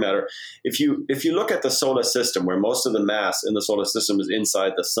about dark matter, if you look at the solar system, where most of the mass in the solar system is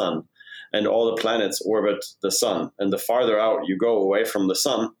inside the sun, and all the planets orbit the sun, and the farther out you go away from the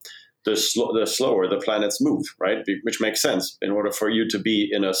sun, the slower the planets move, right? Which makes sense. In order for you to be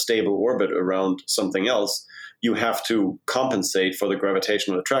in a stable orbit around something else, you have to compensate for the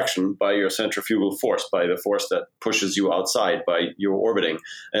gravitational attraction by your centrifugal force, by the force that pushes you outside, by your orbiting.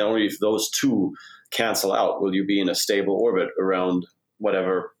 And only if those two cancel out will you be in a stable orbit around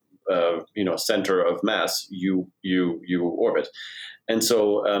whatever center of mass you orbit. And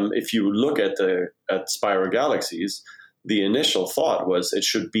so if you look at spiral galaxies, the initial thought was it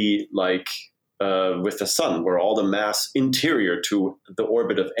should be like with the sun, where all the mass interior to the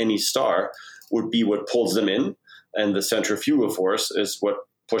orbit of any star would be what pulls them in, and the centrifugal force is what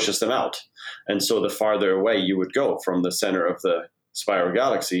pushes them out. And so the farther away you would go from the center of the spiral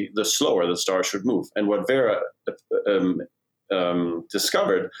galaxy, the slower the star should move. And what Vera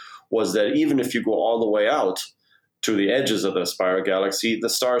discovered was that even if you go all the way out to the edges of the spiral galaxy, the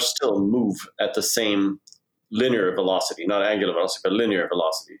stars still move at the same linear velocity, not angular velocity, but linear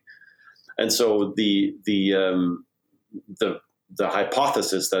velocity. And so the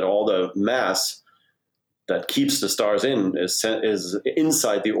hypothesis that all the mass that keeps the stars in is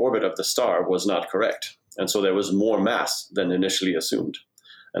inside the orbit of the star was not correct. And so there was more mass than initially assumed.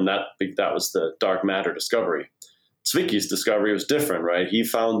 And that was the dark matter discovery. Zwicky's discovery was different, right? He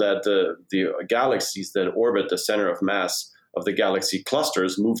found that the galaxies that orbit the center of mass of the galaxy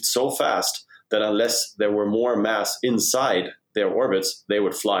clusters moved so fast that unless there were more mass inside their orbits, they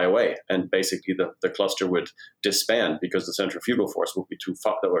would fly away. And basically the cluster would disband because the centrifugal force would be too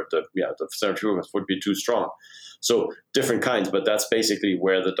far, or the centrifugal force would be too strong. So different kinds, but that's basically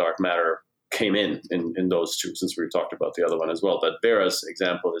where the dark matter came in those two, since we talked about the other one as well. But Vera's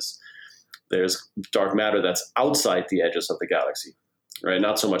example is there's dark matter that's outside the edges of the galaxy, right?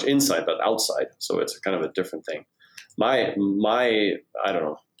 Not so much inside, but outside. So it's kind of a different thing. My I don't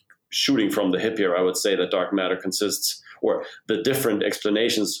know, shooting from the hip here, I would say that dark matter consists, or the different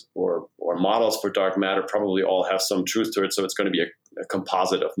explanations or models for dark matter probably all have some truth to it. So it's going to be a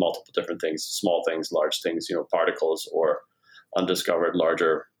composite of multiple different things, small things, large things, particles or undiscovered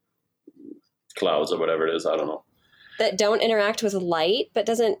larger clouds or whatever it is. I don't know. That don't interact with light, but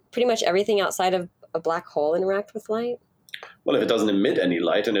doesn't pretty much everything outside of a black hole interact with light? Well, if it doesn't emit any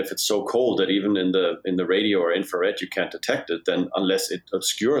light, and if it's so cold that even in the radio or infrared you can't detect it, then unless it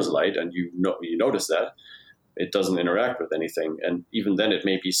obscures light and you notice that, it doesn't interact with anything. And even then, it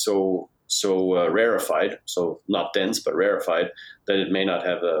may be so rarefied, so not dense but rarefied, that it may not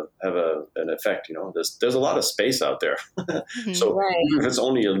have an effect. There's a lot of space out there. Mm-hmm. So right. Even if it's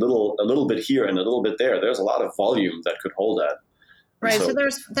only a little bit here and a little bit there, there's a lot of volume that could hold that. Right. So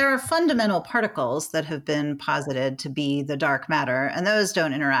there are fundamental particles that have been posited to be the dark matter, and those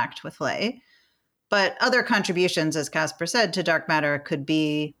don't interact with light. But other contributions, as Casper said, to dark matter could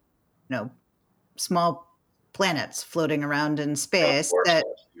be, small planets floating around in space that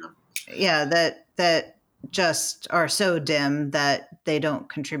just are so dim that they don't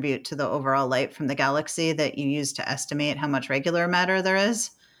contribute to the overall light from the galaxy that you use to estimate how much regular matter there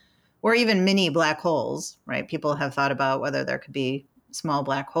is. Or even mini black holes, right? People have thought about whether there could be small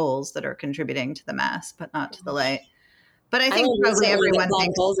black holes that are contributing to the mass, but not to the light. But I think probably everyone black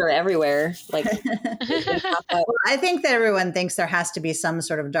thinks holes are everywhere. Like, well, I think that everyone thinks there has to be some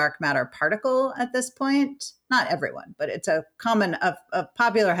sort of dark matter particle at this point. Not everyone, but it's a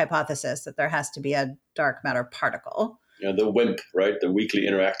popular hypothesis that there has to be a dark matter particle. The WIMP, right? The weakly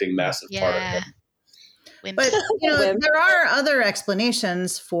interacting massive particle. WIMP. But there are other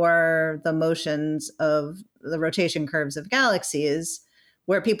explanations for the motions of the rotation curves of galaxies,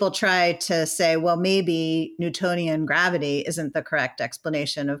 where people try to say, well, maybe Newtonian gravity isn't the correct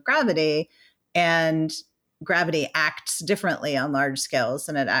explanation of gravity, and gravity acts differently on large scales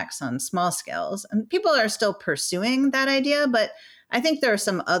than it acts on small scales. And people are still pursuing that idea, but I think there are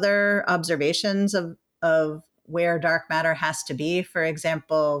some other observations of where dark matter has to be, for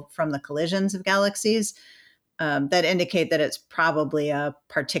example, from the collisions of galaxies, that indicate that it's probably a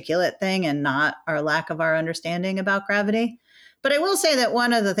particulate thing and not our lack of our understanding about gravity. But I will say that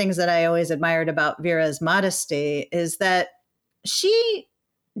one of the things that I always admired about Vera's modesty is that she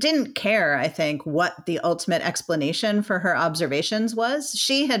didn't care, I think, what the ultimate explanation for her observations was.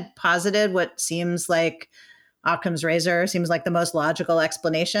 She had posited what seems like Occam's razor, seems like the most logical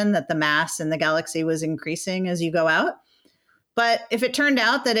explanation, that the mass in the galaxy was increasing as you go out. But if it turned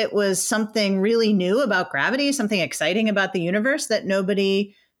out that it was something really new about gravity, something exciting about the universe that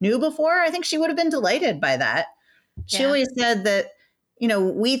nobody knew before, I think she would have been delighted by that. She always said that,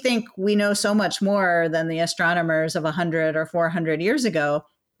 we think we know so much more than the astronomers of 100 or 400 years ago.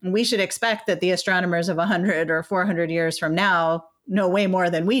 And we should expect that the astronomers of 100 or 400 years from now know way more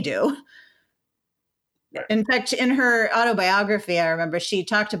than we do. Right. In fact, in her autobiography, I remember she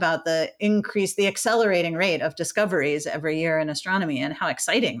talked about the accelerating rate of discoveries every year in astronomy and how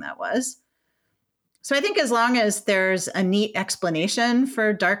exciting that was. So I think as long as there's a neat explanation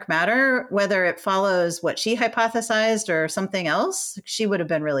for dark matter, whether it follows what she hypothesized or something else, she would have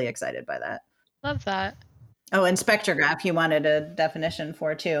been really excited by that. Love that. Oh, and spectrograph, you wanted a definition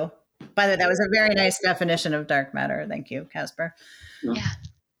for too. By the way, that was a very nice definition of dark matter. Thank you, Casper. Yeah.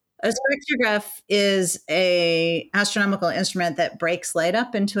 A spectrograph is an astronomical instrument that breaks light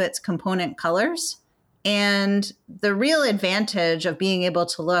up into its component colors. And the real advantage of being able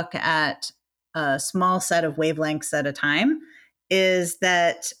to look at a small set of wavelengths at a time, is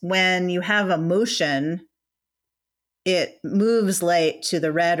that when you have a motion, it moves light to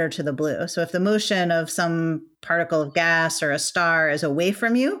the red or to the blue. So if the motion of some particle of gas or a star is away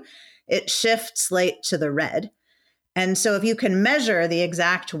from you, it shifts light to the red. And so if you can measure the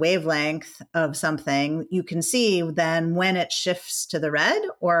exact wavelength of something, you can see then when it shifts to the red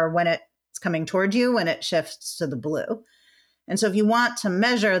or when it's coming toward you, when it shifts to the blue. And so if you want to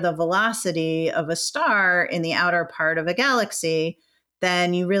measure the velocity of a star in the outer part of a galaxy,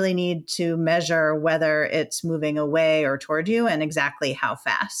 then you really need to measure whether it's moving away or toward you and exactly how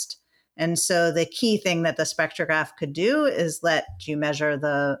fast. And so the key thing that the spectrograph could do is let you measure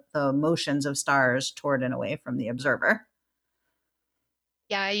the motions of stars toward and away from the observer.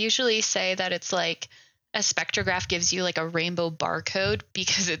 Yeah, I usually say that it's like a spectrograph gives you like a rainbow barcode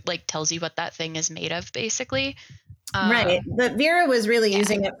because it like tells you what that thing is made of, basically. Right. But Vera was really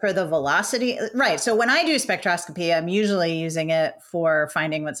using it for the velocity. Right. So when I do spectroscopy, I'm usually using it for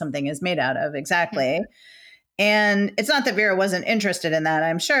finding what something is made out of. Exactly. And it's not that Vera wasn't interested in that,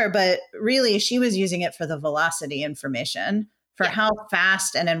 I'm sure, but really she was using it for the velocity information, for how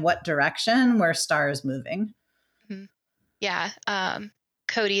fast and in what direction were stars moving. Yeah.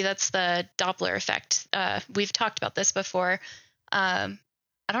 Cody, that's the Doppler effect. We've talked about this before.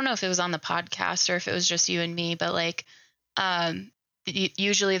 I don't know if it was on the podcast or if it was just you and me, but like,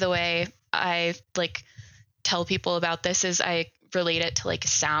 usually the way I like tell people about this is I relate it to like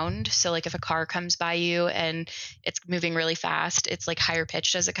sound. So like if a car comes by you and it's moving really fast, it's like higher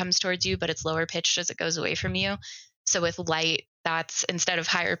pitched as it comes towards you, but it's lower pitched as it goes away from you. So with light, that's instead of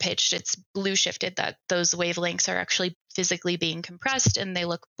higher pitched, it's blue shifted, that those wavelengths are actually physically being compressed and they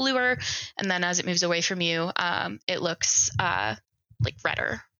look bluer. And then as it moves away from you, it looks like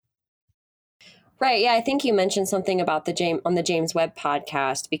redder. Right. Yeah. I think you mentioned something about the James Webb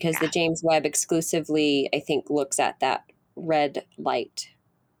podcast, because the James Webb exclusively, I think, looks at that red light.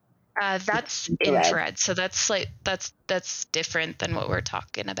 That's infrared. So that's like, that's different than what we're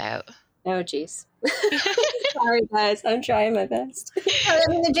talking about. Oh, geez. Sorry, guys. I'm trying my best. I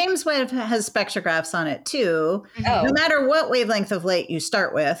mean, the James Webb has spectrographs on it too. Oh. No matter what wavelength of light you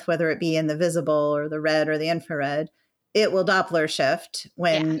start with, whether it be in the visible or the red or the infrared, it will Doppler shift.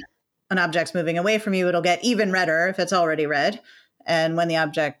 When an object's moving away from you, it'll get even redder if it's already red. And when the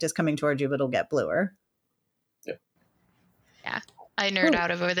object is coming toward you, it'll get bluer. Yeah. I nerd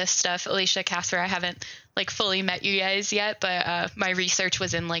out over this stuff. Alicia, Casper, I haven't like fully met you guys yet, but my research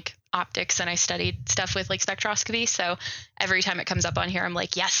was in like optics and I studied stuff with like spectroscopy. So every time it comes up on here, I'm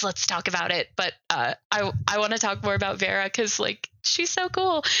like, yes, let's talk about it. But I want to talk more about Vera because like she's so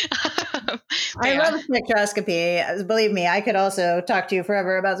cool. I love spectroscopy. Believe me, I could also talk to you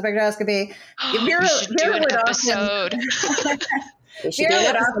forever about spectroscopy. Vera do an episode. Vera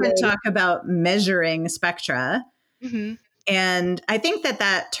would often talk about measuring spectra. Mm-hmm. And I think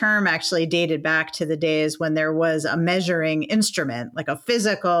that term actually dated back to the days when there was a measuring instrument, like a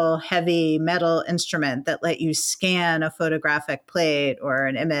physical heavy metal instrument that let you scan a photographic plate or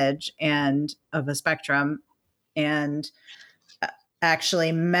an image and of a spectrum and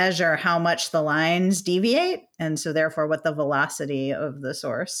actually measure how much the lines deviate. And so therefore what the velocity of the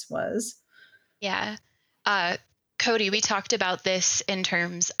source was. Yeah. Cody, we talked about this in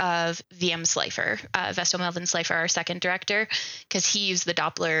terms of VM Slifer, Vestal Melvin Slifer, our second director, because he used the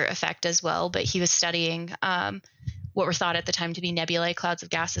Doppler effect as well, but he was studying what were thought at the time to be nebulae, clouds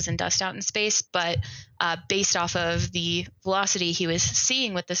of gases and dust out in space. But based off of the velocity he was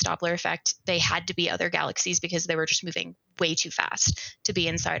seeing with this Doppler effect, they had to be other galaxies because they were just moving way too fast to be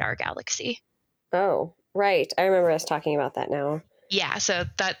inside our galaxy. Oh, right. I remember us talking about that now. Yeah, so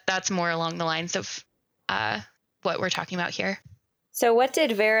that's more along the lines of what we're talking about here. So what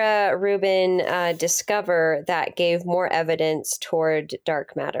did Vera Rubin discover that gave more evidence toward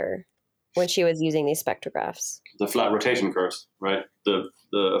dark matter when she was using these spectrographs? The flat rotation curves, right? The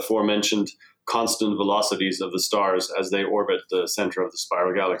aforementioned constant velocities of the stars as they orbit the center of the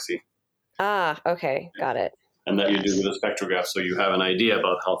spiral galaxy. Ah, okay. Got it. And that you do with a spectrograph, so you have an idea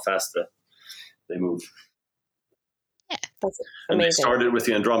about how fast they move. Yeah. That's amazing. And they started with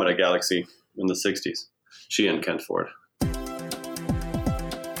the Andromeda galaxy in the 60s. She and Kent Ford.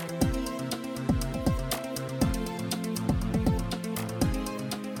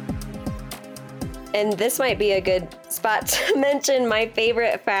 And this might be a good spot to mention my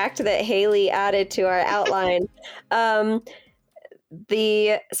favorite fact that Haley added to our outline. So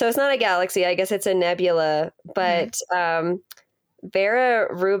it's not a galaxy, I guess it's a nebula, but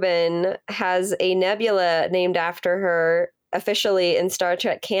Vera Rubin has a nebula named after her officially in Star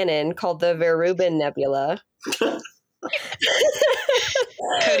Trek canon called the Vera Rubin Nebula.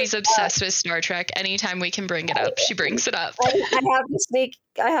 Cody's obsessed with Star Trek. Anytime we can bring it up, she brings it up. I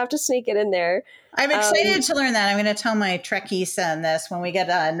have to sneak it in there. I'm excited to learn that. I'm going to tell my Trekkie son this when we get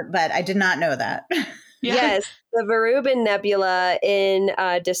done, but I did not know that. Yeah. Yes, the Rubin Nebula in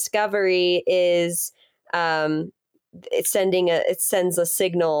Discovery is it sends a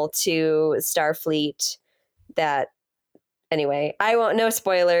signal to Starfleet that. Anyway, I won't, no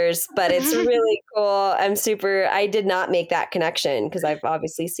spoilers, but it's really cool. I did not make that connection because I've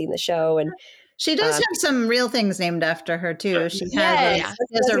obviously seen the show, and She does have some real things named after her too. She has, yes,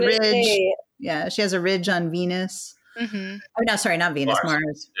 she has a ridge. say. Yeah, she has a ridge on Venus. Mm-hmm. Oh no, sorry, not Venus,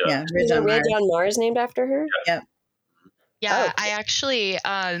 Mars. Yeah, There's a ridge on Mars named after her. Yeah. Yeah, Oh. I actually,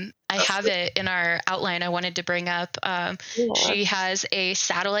 I have it in our outline I wanted to bring up. She has a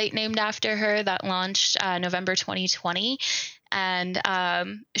satellite named after her that launched November 2020. And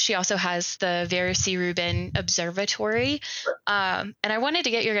she also has the Vera Rubin Observatory. And I wanted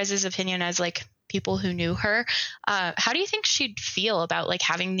to get your guys' opinion as like people who knew her. How do you think she'd feel about like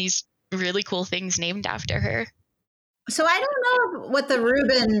having these really cool things named after her? So I don't know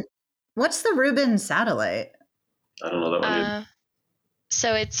what's the Rubin satellite? I don't know that one either.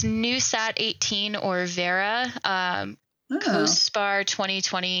 So it's NewSat 18 or Vera, COSPAR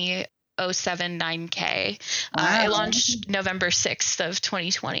 2020 079K. Wow. It launched November 6th of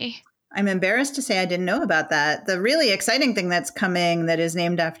 2020. I'm embarrassed to say I didn't know about that. The really exciting thing that's coming that is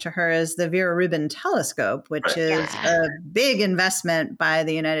named after her is the Vera Rubin telescope, which is a big investment by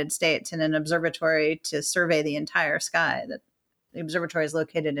the United States in an observatory to survey the entire sky. That the observatory is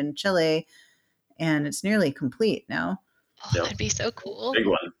located in Chile, and it's nearly complete now. Oh, that'd be so cool. Big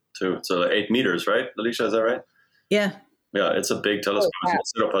one, too. So 8 meters, right? Alicia, is that right? Yeah. Yeah, it's a big telescope. wow.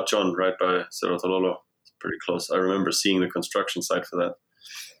 It's in Cerro Pachon, right by Cerro Tololo. It's pretty close. I remember seeing the construction site for that.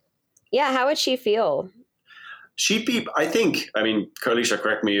 Yeah, how would she feel? She'd be, Carlisha,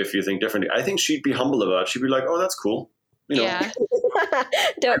 correct me if you think differently. I think she'd be humble about it. She'd be like, oh, that's cool. You know, Yeah.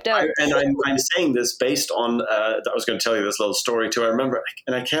 don't. I'm saying this based on, I was going to tell you this little story too. I remember,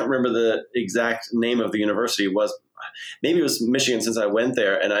 and I can't remember the exact name of the university. Maybe it was Michigan since I went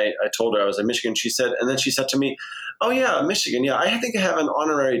there, and I told her I was in Michigan. She said to me, oh yeah, Michigan. Yeah, I think I have an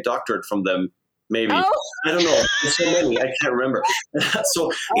honorary doctorate from them. Maybe. Oh. I don't know. There's so many. I can't remember. So,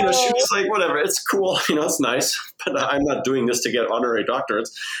 she was like, whatever, it's cool. It's nice, but I'm not doing this to get honorary doctorates.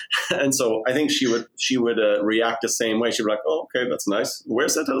 And so I think she would react the same way. She'd be like, oh, okay, that's nice.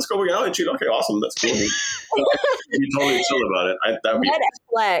 Where's that telescope again? Oh, and she'd, okay, awesome. That's cool. You'd totally chill about it. What a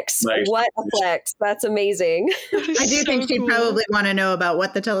flex. What a flex. That's amazing. I do think she'd probably want to know about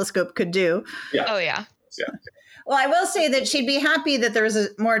what the telescope could do. Yeah. Oh, yeah. Yeah. Well, I will say that she'd be happy that there was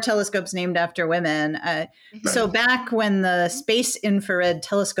more telescopes named after women. So back when the Space Infrared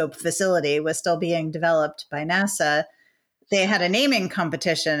Telescope Facility was still being developed by NASA, they had a naming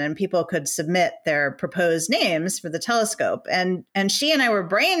competition and people could submit their proposed names for the telescope. And she and I were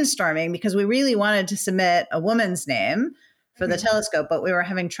brainstorming because we really wanted to submit a woman's name for the telescope, but we were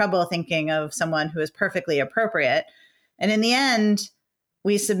having trouble thinking of someone who was perfectly appropriate. And in the end,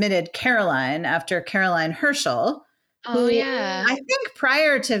 we submitted Caroline after Caroline Herschel. Oh, yeah. I think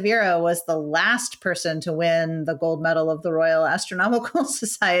prior to Vera was the last person to win the gold medal of the Royal Astronomical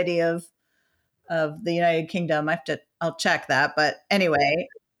Society of the United Kingdom. I'll check that. But anyway,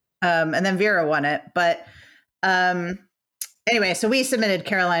 and then Vera won it. But anyway, so we submitted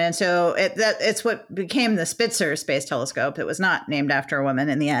Caroline. And so it's what became the Spitzer Space Telescope. It was not named after a woman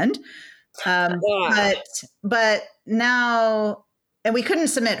in the end. But now... And we couldn't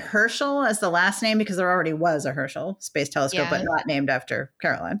submit Herschel as the last name because there already was a Herschel Space Telescope, but not named after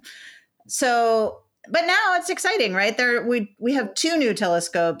Caroline. So, but now it's exciting, right? We have 2 new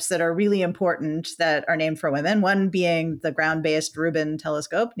telescopes that are really important that are named for women. One being the ground-based Rubin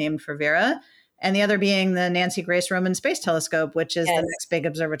telescope, named for Vera, and the other being the Nancy Grace Roman Space Telescope, which is the next big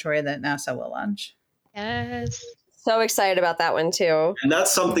observatory that NASA will launch. Yes. So excited about that one too. And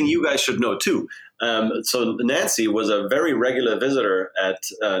that's something you guys should know too. So Nancy was a very regular visitor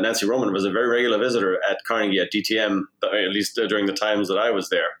Nancy Roman was a very regular visitor at Carnegie at DTM, at least during the times that I was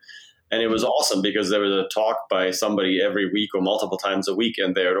there. And it was awesome because there was a talk by somebody every week or multiple times a week,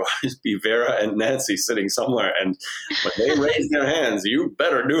 and there would always be Vera and Nancy sitting somewhere. And when they raised their hands, you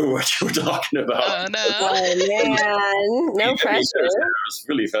better knew what you were talking about. Oh, no. Oh, man. No pressure. It was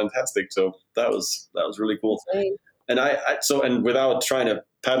really fantastic. So that was really cool. And and without trying to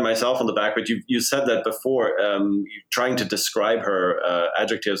pat myself on the back, but you said that before, trying to describe her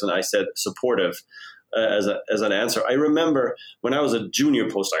adjectives, and I said supportive as an answer. I remember when I was a junior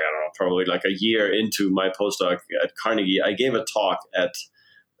postdoc, I don't know, probably like a year into my postdoc at Carnegie, I gave a talk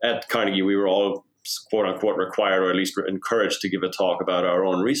at Carnegie. We were all quote unquote required or at least encouraged to give a talk about our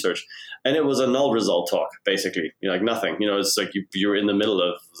own research. And it was a null result talk, basically, like nothing. It's like you're in the middle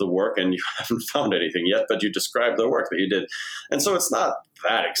of the work and you haven't found anything yet, but you describe the work that you did. And so it's not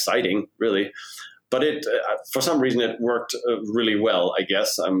that exciting, really. But it, for some reason, it worked really well, I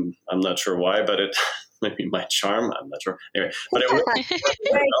guess. I'm not sure why, but it maybe my charm. I'm not sure. Anyway, but it worked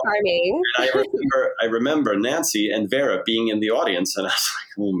very charming. And I remember Nancy and Vera being in the audience, and I was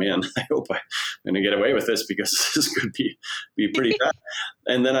like, "Oh man, I hope I'm going to get away with this because this could be pretty bad."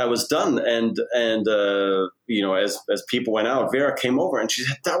 And then I was done, and as people went out, Vera came over and she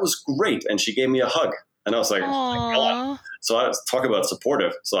said, "That was great," and she gave me a hug. And I was like, oh my God. So I was talking about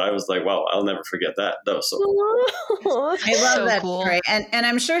supportive. So I was like, wow, I'll never forget that. That was so cool. I love that story. And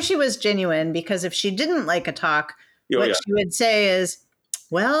I'm sure she was genuine, because if she didn't like a talk, she would say is,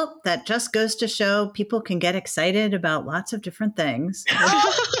 well, that just goes to show people can get excited about lots of different things.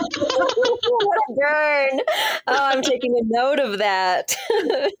 What a burn. Oh, I'm taking a note of that.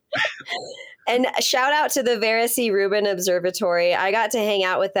 And shout out to the Vera Rubin Observatory. I got to hang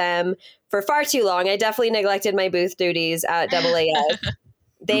out with them for far too long. I definitely neglected my booth duties at AAS.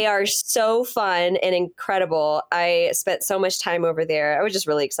 They are so fun and incredible. I spent so much time over there. I was just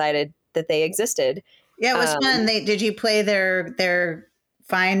really excited that they existed. Yeah, it was fun. Did you play their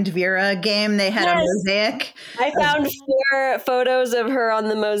Find Vera game? They had a mosaic. I found 4 photos of her on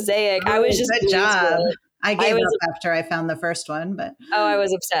the mosaic. I was just good job. I gave up after I found the first one, but I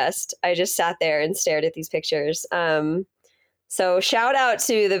was obsessed. I just sat there and stared at these pictures. So shout out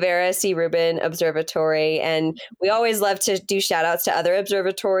to the Vera Rubin Observatory. And we always love to do shout outs to other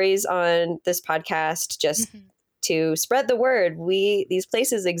observatories on this podcast, just to spread the word. These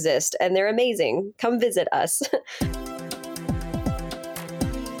places exist and they're amazing. Come visit us.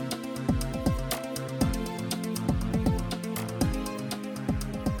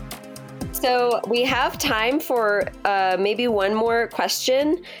 So we have time for maybe one more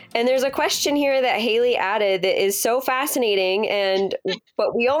question. And there's a question here that Haley added that is so fascinating,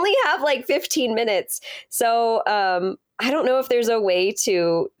 but we only have like 15 minutes. So I don't know if there's a way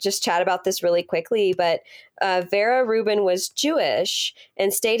to just chat about this really quickly, but Vera Rubin was Jewish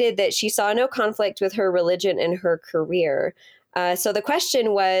and stated that she saw no conflict with her religion in her career. So the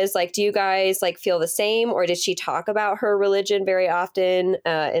question was, like, do you guys feel the same, or did she talk about her religion very often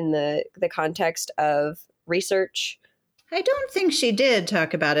in the context of research? I don't think she did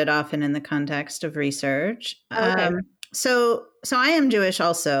talk about it often in the context of research. Okay. So I am Jewish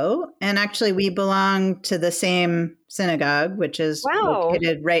also, and actually we belong to the same synagogue, which is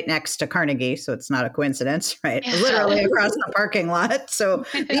located right next to Carnegie. So it's not a coincidence, right? Yeah. Literally across the parking lot. So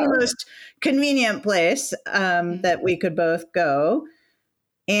the most convenient place that we could both go.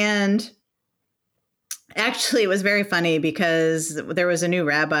 And actually it was very funny because there was a new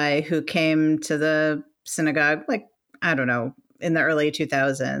rabbi who came to the synagogue, I don't know, in the early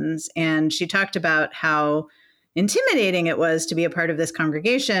 2000s. And she talked about how intimidating it was to be a part of this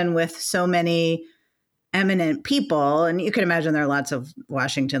congregation with so many eminent people. And you can imagine there are lots of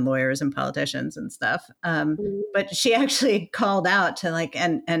Washington lawyers and politicians and stuff. But she actually called out to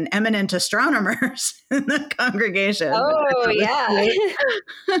an eminent astronomers in the congregation. Oh, yeah.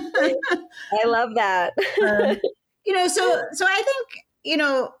 I love that. So I think,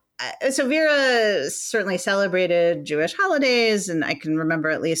 so Vera certainly celebrated Jewish holidays, and I can remember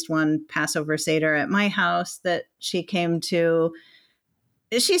at least one Passover Seder at my house that she came to.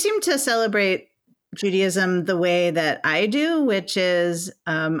 She seemed to celebrate Judaism the way that I do, which is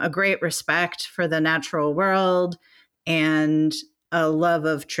a great respect for the natural world and a love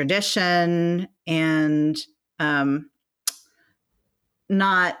of tradition, and not,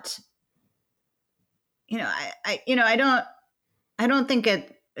 I don't think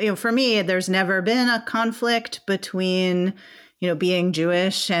it. For me, there's never been a conflict between, being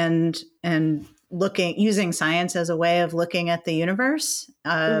Jewish and using science as a way of looking at the universe.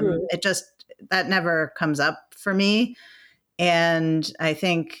 It just, that never comes up for me. And I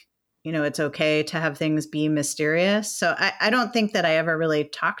think, it's okay to have things be mysterious. So I don't think that I ever really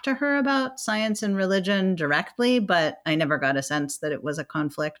talked to her about science and religion directly, but I never got a sense that it was a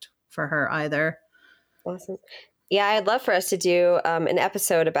conflict for her either. Awesome. Yeah, I'd love for us to do an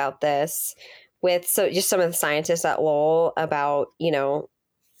episode about this with just some of the scientists at Lowell about,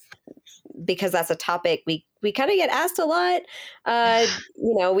 because that's a topic we kind of get asked a lot.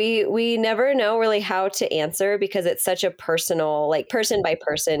 We never know really how to answer because it's such a personal, person by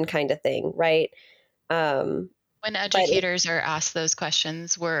person kind of thing, right? When educators are asked those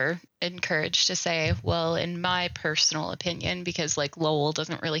questions, we're encouraged to say, well, in my personal opinion, because Lowell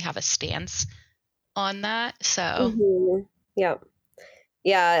doesn't really have a stance on that. So yeah.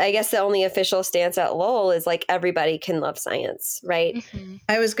 Yeah, I guess the only official stance at Lowell is like everybody can love science, right? Mm-hmm.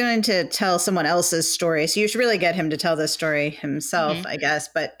 I was going to tell someone else's story, so you should really get him to tell the story himself, I guess.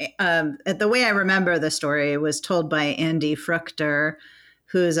 But the way I remember the story was told by Andy Fruchter,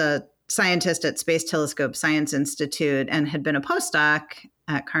 who's a scientist at Space Telescope Science Institute and had been a postdoc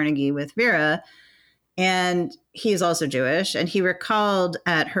at Carnegie with Vera. And he's also Jewish. And he recalled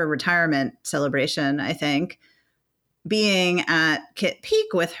at her retirement celebration, I think, being at Kitt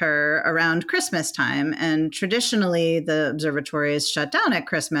Peak with her around Christmas time. And traditionally, the observatory is shut down at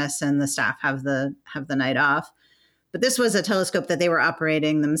Christmas and the staff have the night off. But this was a telescope that they were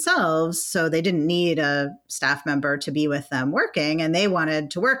operating themselves, so they didn't need a staff member to be with them working, and they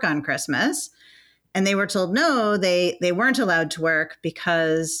wanted to work on Christmas. And they were told no, they weren't allowed to work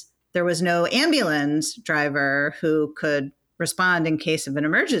because there was no ambulance driver who could respond in case of an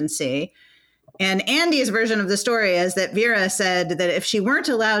emergency. And Andy's version of the story is that Vera said that if she weren't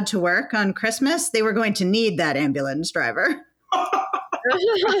allowed to work on Christmas, they were going to need that ambulance driver. Oh,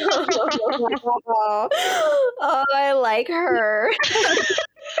 I like her.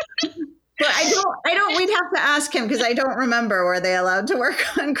 But I don't, we'd have to ask him because I don't remember were they allowed to work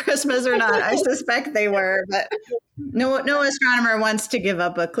on Christmas or not. I suspect they were, but no astronomer wants to give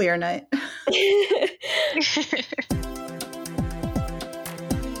up a clear night.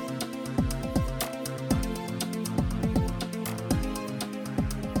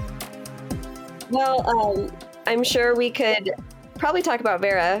 Well, I'm sure we could probably talk about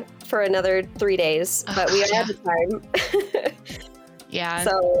Vera for another 3 days, but we are out of time. Yeah.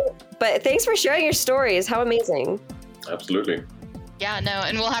 So, but thanks for sharing your stories. How amazing. Absolutely. Yeah, no,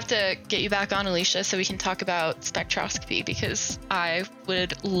 and we'll have to get you back on, Alicia, so we can talk about spectroscopy because I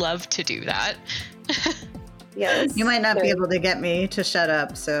would love to do that. Yes. You might not be able to get me to shut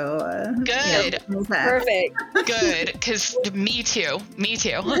up, so good. Perfect. Good, because me too.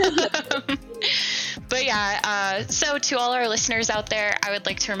 But yeah, so to all our listeners out there, I would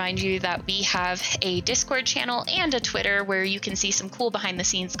like to remind you that we have a Discord channel and a Twitter where you can see some cool behind the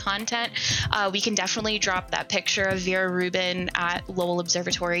scenes content. We can definitely drop that picture of Vera Rubin at Lowell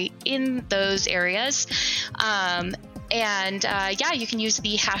Observatory in those areas. And you can use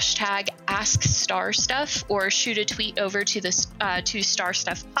the hashtag AskStarStuff or shoot a tweet over to the to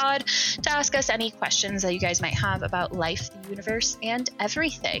StarStuffPod to ask us any questions that you guys might have about life, the universe, and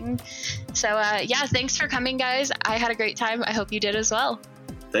everything. So thanks for coming, guys. I had a great time. I hope you did as well.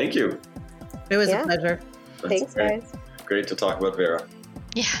 Thank you. It was a pleasure. Thanks, guys. Great to talk about Vera.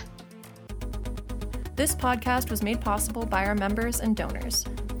 Yeah. This podcast was made possible by our members and donors.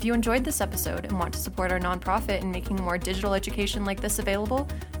 If you enjoyed this episode and want to support our nonprofit in making more digital education like this available,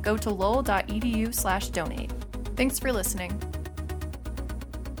 go to lowell.edu/donate. Thanks for listening.